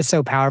 like it's just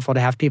so powerful to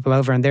have people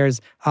over. And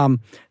there's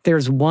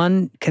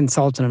one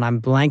consultant, and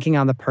I'm blanking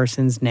on the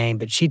person's name,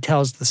 but she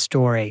tells the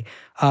story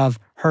of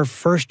her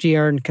first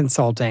year in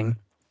consulting.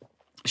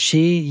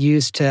 She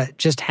used to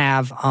just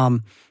have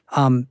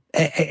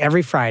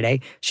every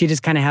Friday, she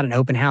just kind of had an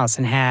open house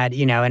and had,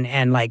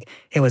 and like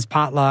it was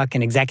potluck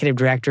and executive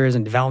directors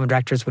and development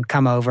directors would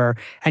come over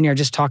and,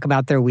 just talk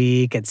about their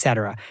week, et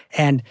cetera.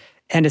 And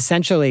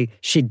essentially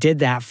she did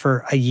that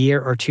for a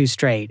year or 2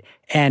 straight.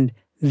 And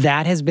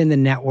that has been the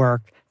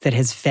network that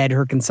has fed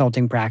her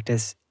consulting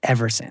practice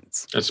ever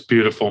since. That's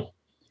beautiful.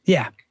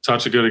 Yeah.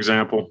 Such a good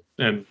example.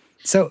 And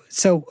So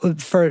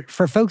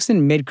for folks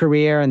in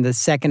mid-career and the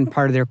second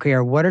part of their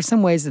career, what are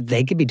some ways that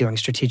they could be doing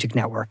strategic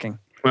networking?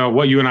 Well,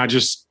 what you and I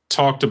just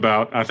talked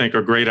about, I think,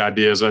 are great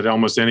ideas at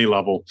almost any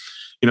level.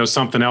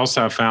 Something else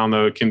I've found,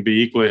 though, it can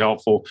be equally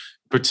helpful,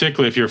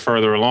 particularly if you're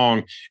further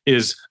along,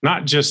 is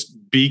not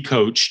just be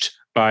coached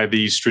by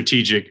these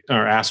strategic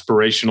or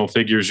aspirational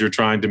figures you're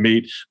trying to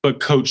meet, but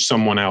coach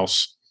someone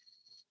else.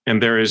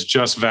 And there is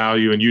just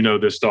value, and you know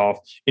this, Dolph,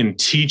 in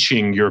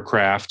teaching your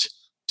craft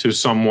to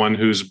someone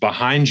who's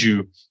behind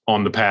you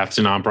on the path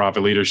to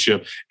nonprofit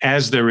leadership,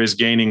 as there is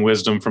gaining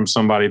wisdom from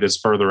somebody that's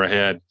further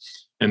ahead.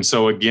 And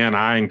so, again,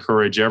 I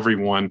encourage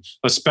everyone,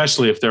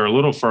 especially if they're a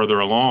little further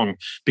along,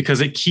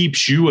 because it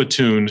keeps you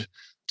attuned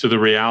to the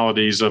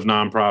realities of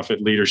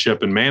nonprofit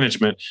leadership and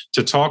management,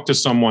 to talk to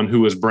someone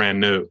who is brand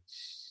new.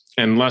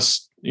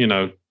 Unless, you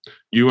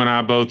and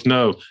I both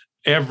know,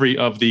 every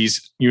of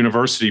these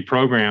university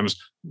programs,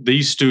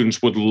 these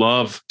students would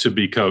love to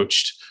be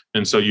coached.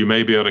 And so you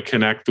may be able to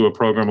connect through a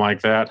program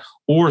like that,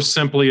 or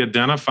simply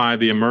identify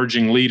the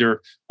emerging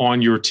leader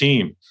on your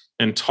team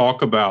and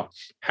talk about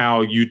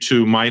how you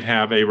two might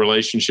have a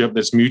relationship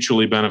that's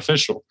mutually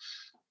beneficial.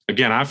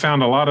 Again, I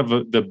found a lot of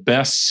the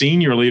best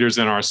senior leaders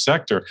in our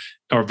sector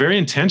are very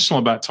intentional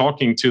about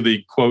talking to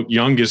the, quote,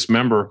 youngest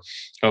member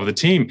of the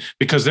team,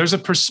 because there's a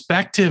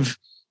perspective,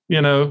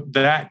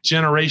 that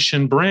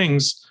generation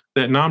brings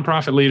that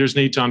nonprofit leaders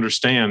need to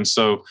understand.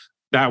 So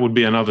that would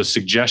be another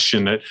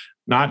suggestion, that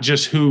not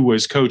just who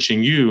is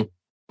coaching you,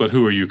 but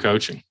who are you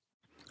coaching?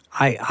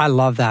 I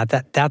love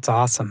that. That's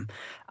awesome.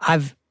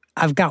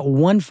 I've got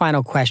one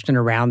final question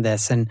around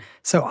this. And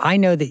so I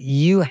know that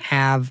you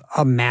have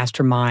a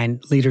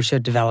mastermind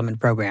leadership development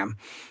program,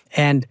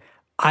 and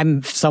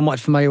I'm somewhat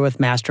familiar with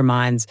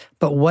masterminds,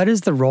 but what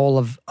is the role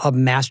of a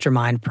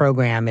mastermind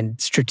program in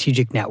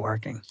strategic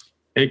networking?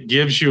 It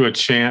gives you a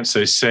chance,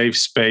 a safe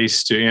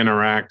space to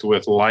interact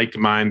with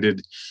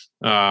like-minded,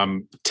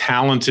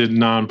 talented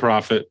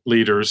nonprofit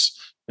leaders.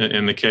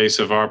 In the case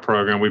of our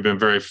program, we've been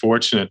very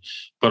fortunate,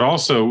 but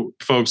also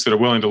folks that are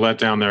willing to let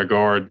down their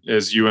guard.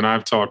 As you and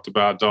I've talked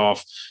about,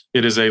 Dolph,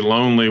 it is a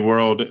lonely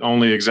world,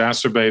 only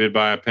exacerbated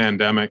by a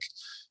pandemic.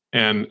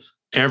 And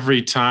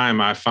every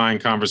time I find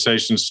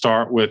conversations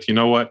start with, you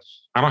know what,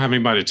 I don't have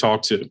anybody to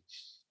talk to,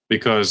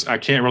 because I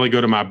can't really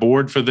go to my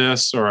board for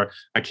this, or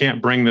I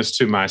can't bring this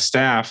to my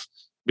staff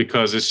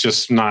because it's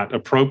just not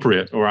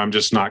appropriate, or I'm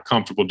just not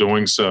comfortable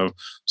doing so.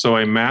 So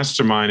a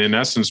mastermind, in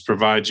essence,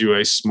 provides you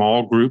a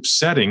small group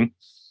setting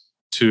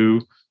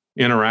to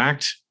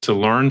interact, to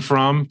learn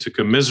from, to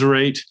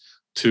commiserate,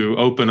 to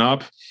open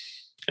up.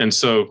 And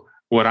so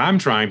what I'm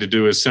trying to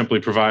do is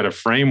simply provide a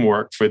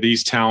framework for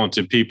these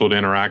talented people to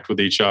interact with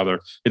each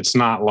other. It's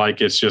not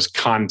like it's just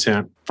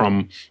content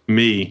from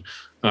me.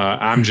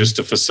 I'm just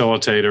a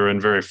facilitator,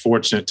 and very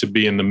fortunate to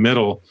be in the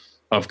middle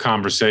of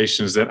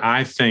conversations that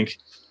I think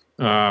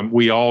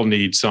we all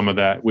need some of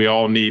that. We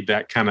all need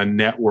that kind of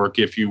network,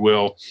 if you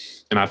will.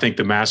 And I think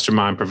the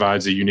mastermind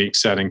provides a unique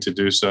setting to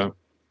do so.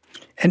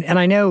 And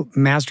I know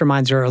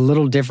masterminds are a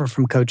little different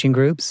from coaching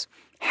groups.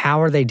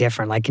 How are they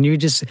different? Like, can you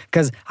just,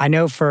 because I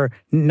know for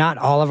not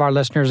all of our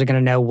listeners are going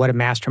to know what a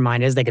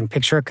mastermind is. They can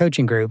picture a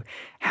coaching group.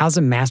 How's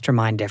a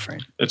mastermind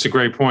different? That's a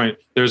great point.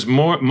 There's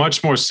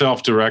much more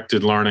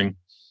self-directed learning.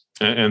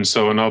 And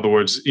so, in other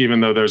words,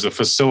 even though there's a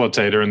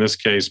facilitator, in this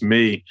case,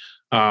 me,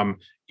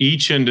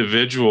 each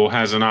individual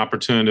has an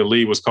opportunity to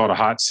lead what's called a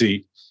hot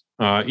seat.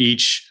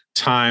 Each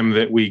time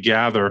that we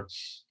gather,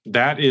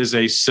 that is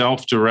a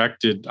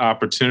self-directed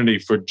opportunity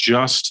for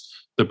just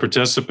the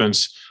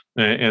participants,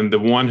 and the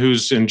one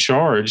who's in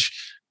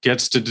charge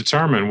gets to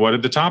determine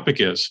what the topic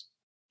is.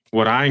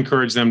 What I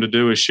encourage them to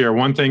do is share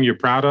one thing you're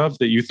proud of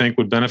that you think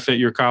would benefit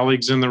your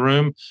colleagues in the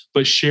room,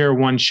 but share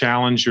one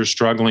challenge you're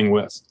struggling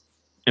with.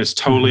 It's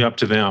totally up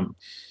to them.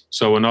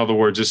 So in other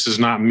words, this is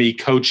not me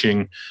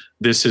coaching.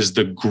 This is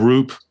the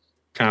group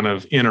kind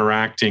of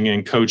interacting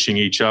and coaching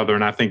each other.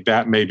 And I think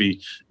that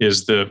maybe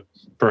is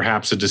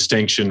perhaps a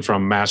distinction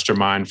from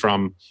mastermind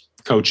from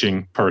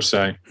coaching per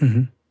se.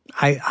 Mm-hmm.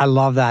 I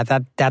love that.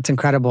 That's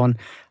incredible. And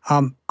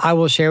I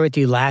will share with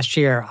you, last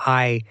year,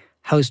 I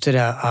hosted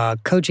a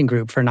coaching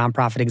group for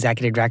nonprofit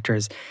executive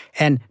directors.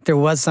 And there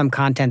was some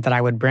content that I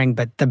would bring,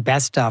 but the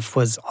best stuff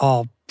was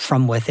all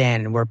from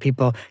within, where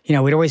people,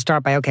 we'd always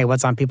start by, okay,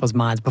 what's on people's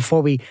minds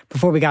before we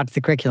got to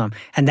the curriculum.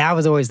 And that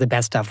was always the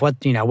best stuff. What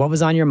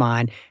was on your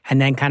mind? And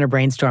then kind of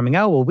brainstorming,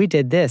 oh, well, we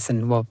did this,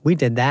 and well, we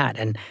did that.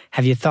 And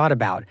have you thought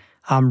about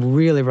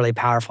really, really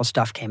powerful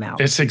stuff came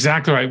out. It's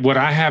exactly right. What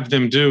I have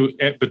them do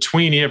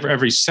between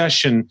every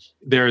session,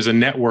 there is a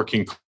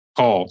networking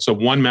call. So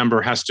one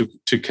member has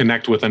to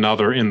connect with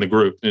another in the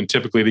group. And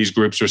typically these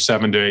groups are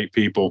 7 to 8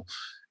 people.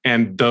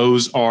 And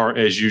those are,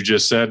 as you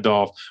just said,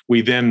 Dolph,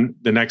 we then,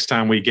 the next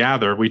time we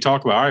gather, we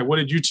talk about, all right, what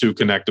did you two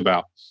connect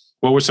about?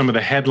 What were some of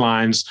the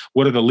headlines?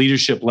 What are the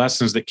leadership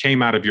lessons that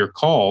came out of your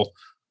call?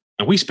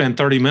 And we spend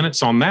 30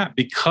 minutes on that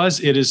because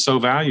it is so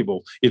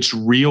valuable. It's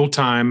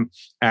real-time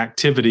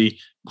activity,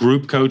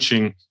 group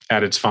coaching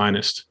at its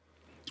finest.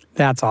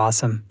 That's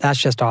awesome. That's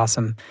just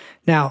awesome.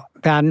 Now,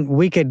 Ben,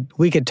 we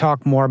could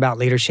talk more about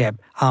leadership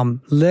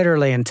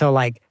literally until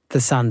like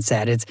the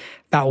sunset. It's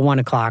about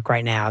 1:00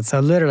 right now. So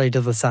literally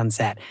till the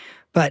sunset.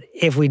 But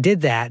if we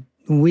did that,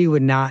 we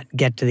would not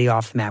get to the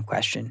off the map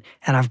question.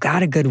 And I've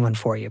got a good one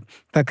for you,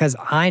 because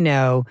I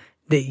know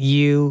that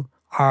you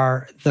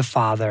are the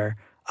father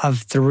of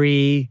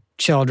 3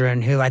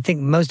 children who I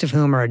think most of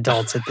whom are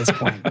adults at this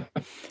point.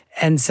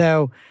 And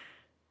so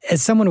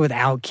as someone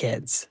without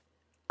kids,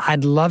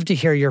 I'd love to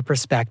hear your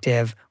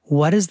perspective.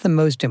 What is the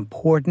most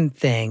important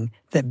thing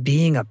that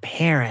being a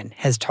parent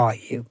has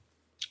taught you?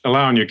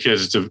 Allowing your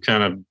kids to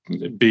kind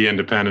of be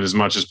independent as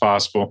much as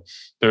possible.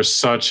 There's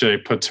such a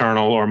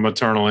paternal or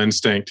maternal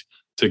instinct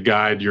to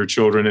guide your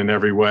children in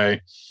every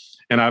way.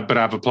 But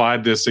I've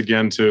applied this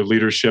again to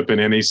leadership in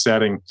any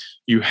setting.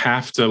 You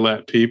have to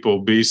let people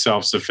be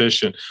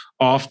self-sufficient.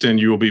 Often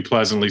you will be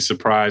pleasantly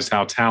surprised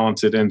how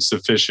talented and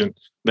sufficient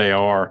they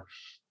are.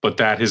 But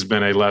that has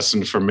been a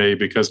lesson for me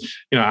because,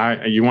 you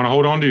want to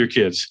hold on to your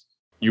kids.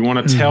 You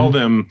want to tell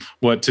them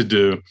what to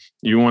do.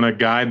 You want to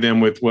guide them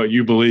with what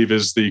you believe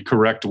is the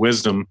correct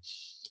wisdom.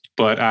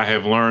 But I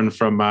have learned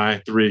from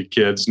my 3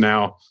 kids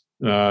now,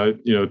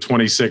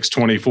 26,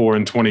 24,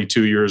 and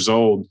 22 years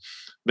old,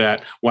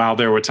 that while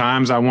there were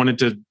times I wanted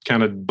to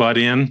kind of butt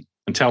in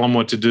and tell them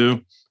what to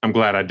do, I'm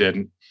glad I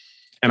didn't.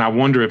 And I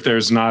wonder if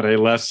there's not a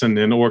lesson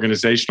in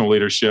organizational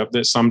leadership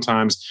that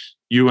sometimes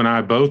you and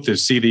I both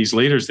see these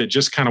leaders that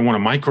just kind of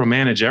want to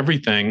micromanage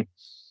everything.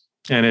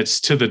 And it's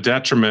to the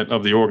detriment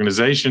of the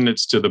organization.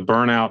 It's to the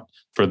burnout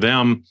for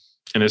them.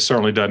 And it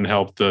certainly doesn't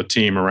help the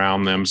team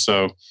around them.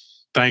 So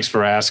thanks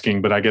for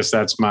asking. But I guess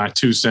that's my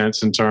 2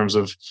 cents in terms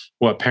of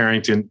what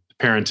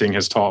parenting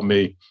has taught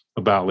me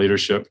about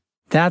leadership.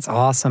 That's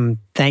awesome.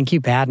 Thank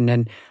you, Patton.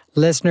 And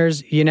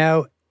listeners,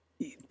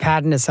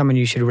 Patton is someone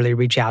you should really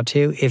reach out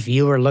to if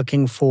you are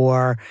looking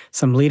for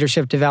some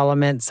leadership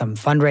development, some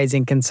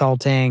fundraising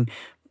consulting,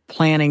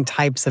 planning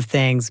types of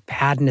things.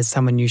 Patton is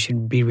someone you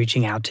should be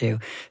reaching out to.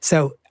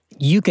 So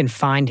you can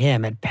find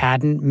him at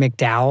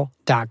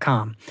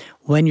pattonmcdowell.com.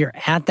 When you're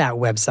at that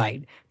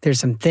website, there's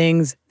some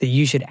things that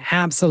you should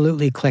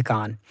absolutely click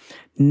on.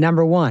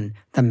 Number 1,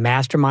 the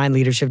Mastermind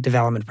Leadership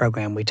Development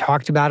Program. We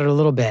talked about it a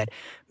little bit.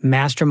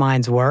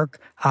 Masterminds work.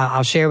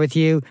 I'll share with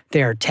you,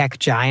 there are tech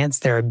giants,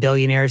 there are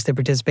billionaires that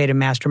participate in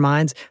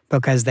masterminds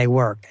because they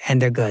work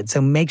and they're good. So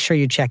make sure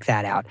you check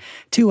that out.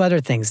 2 other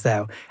things,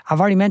 though.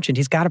 I've already mentioned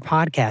he's got a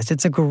podcast.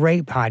 It's a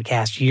great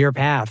podcast. Your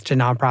Path to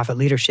Nonprofit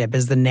Leadership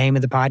is the name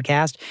of the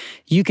podcast.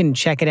 You can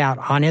check it out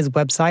on his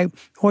website,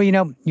 or,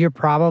 you're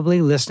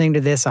probably listening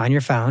to this on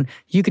your phone.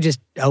 You could just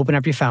open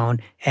up your phone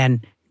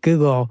and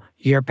Google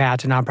Your Path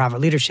to Nonprofit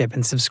Leadership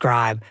and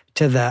subscribe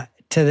to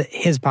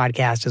his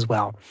podcast as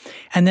well.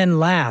 And then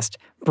last,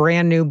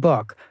 brand new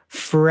book,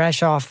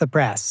 fresh off the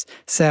press.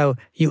 So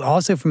you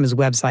also from his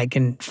website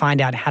can find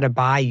out how to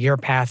buy Your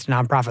Path to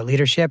Nonprofit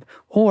Leadership,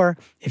 or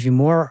if you're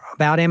more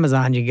about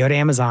Amazon, you go to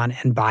Amazon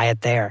and buy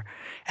it there.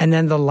 And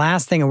then the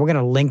last thing, and we're going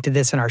to link to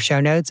this in our show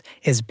notes,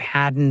 is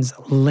Patton's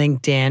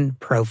LinkedIn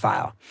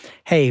profile.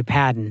 Hey,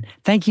 Patton,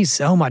 thank you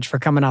so much for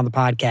coming on the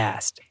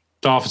podcast.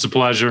 Dolph, it's a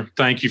pleasure.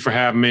 Thank you for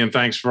having me, and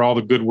thanks for all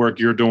the good work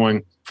you're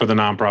doing for the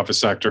nonprofit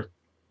sector.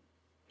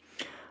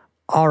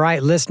 All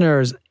right,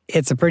 listeners,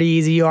 it's a pretty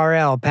easy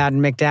URL,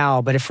 Patton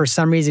McDowell, but if for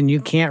some reason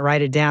you can't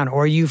write it down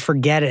or you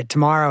forget it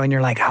tomorrow and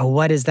you're like, oh,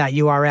 what is that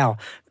URL?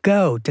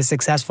 Go to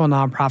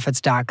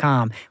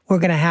successfulnonprofits.com. We're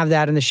going to have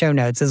that in the show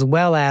notes, as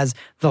well as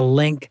the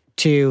link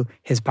to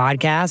his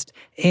podcast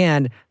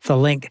and the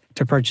link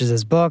to purchase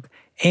his book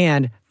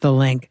and the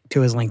link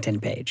to his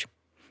LinkedIn page.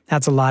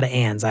 That's a lot of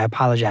ands. I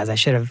apologize. I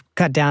should have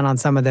cut down on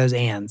some of those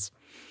ands.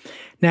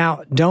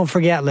 Now, don't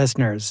forget,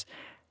 listeners,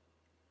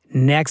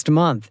 next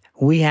month,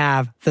 we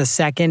have the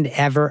second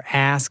ever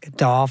Ask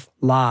Dolph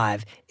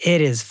Live. It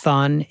is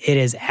fun, it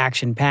is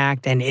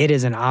action-packed, and it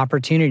is an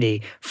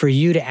opportunity for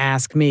you to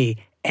ask me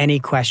any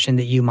question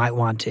that you might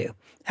want to.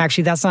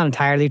 Actually, that's not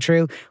entirely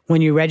true. When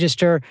you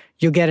register,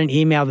 you'll get an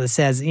email that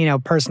says,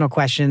 personal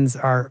questions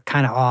are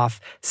kind of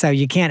off, so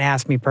you can't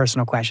ask me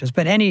personal questions,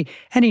 but any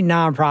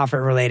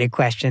nonprofit-related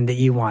question that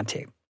you want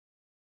to.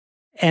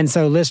 And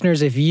so,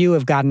 listeners, if you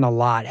have gotten a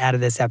lot out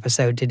of this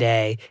episode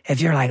today,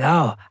 if you're like,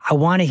 oh, I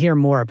want to hear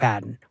more of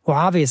Patton, well,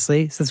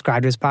 obviously,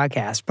 subscribe to his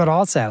podcast, but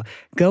also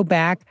go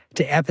back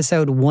to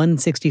episode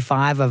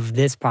 165 of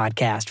this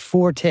podcast,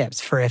 4 tips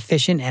for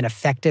efficient and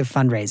effective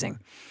fundraising.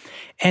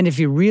 And if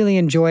you really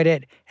enjoyed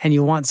it and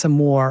you want some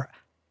more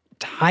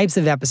types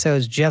of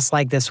episodes just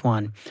like this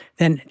one,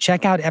 then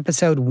check out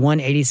episode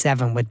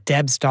 187 with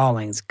Deb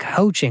Stallings,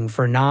 Coaching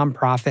for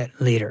Nonprofit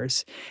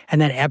Leaders. And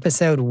then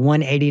episode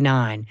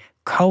 189,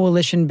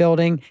 Coalition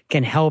Building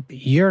Can Help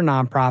Your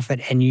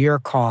Nonprofit and Your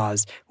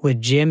Cause,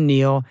 with Jim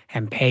Neal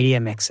and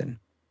Padia Mixon.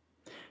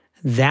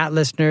 That,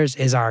 listeners,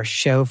 is our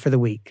show for the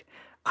week.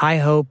 I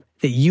hope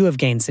that you have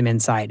gained some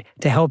insight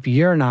to help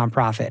your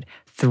nonprofit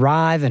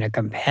thrive in a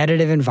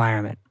competitive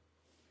environment.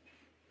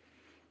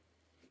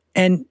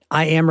 And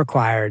I am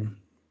required,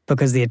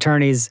 because the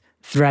attorneys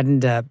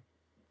threatened to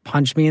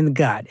punch me in the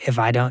gut if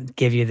I don't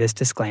give you this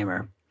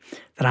disclaimer,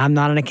 that I'm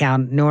not an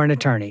accountant nor an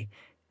attorney.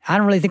 I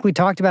don't really think we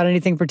talked about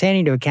anything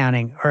pertaining to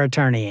accounting or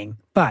attorneying,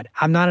 but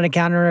I'm not an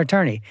accountant or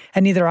attorney,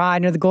 and neither I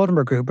nor the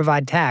Goldenberg Group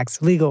provide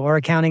tax, legal, or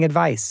accounting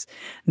advice.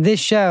 This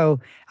show,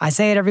 I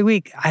say it every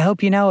week, I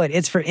hope you know it,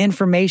 it's for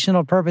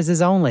informational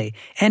purposes only,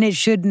 and it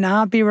should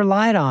not be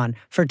relied on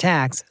for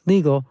tax,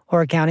 legal,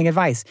 or accounting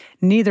advice.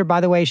 Neither,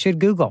 by the way, should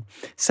Google.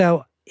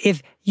 So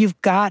if you've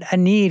got a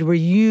need where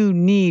you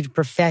need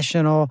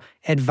professional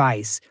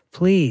advice,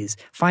 please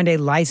find a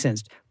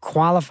licensed,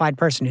 qualified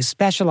person who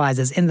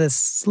specializes in the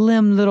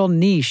slim little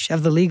niche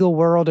of the legal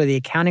world or the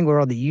accounting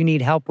world that you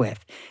need help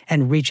with,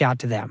 and reach out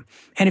to them.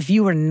 And if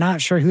you are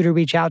not sure who to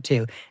reach out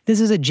to, this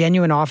is a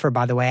genuine offer,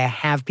 by the way. I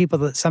have people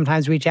that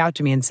sometimes reach out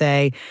to me and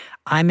say,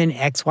 I'm in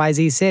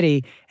XYZ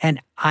city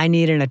and I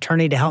need an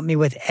attorney to help me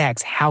with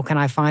X. How can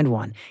I find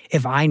one?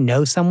 If I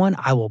know someone,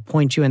 I will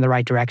point you in the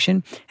right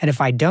direction. And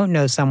if I don't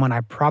know someone,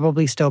 I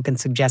probably still can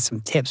suggest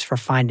some tips for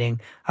finding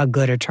a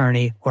good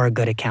attorney or a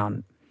good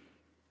accountant.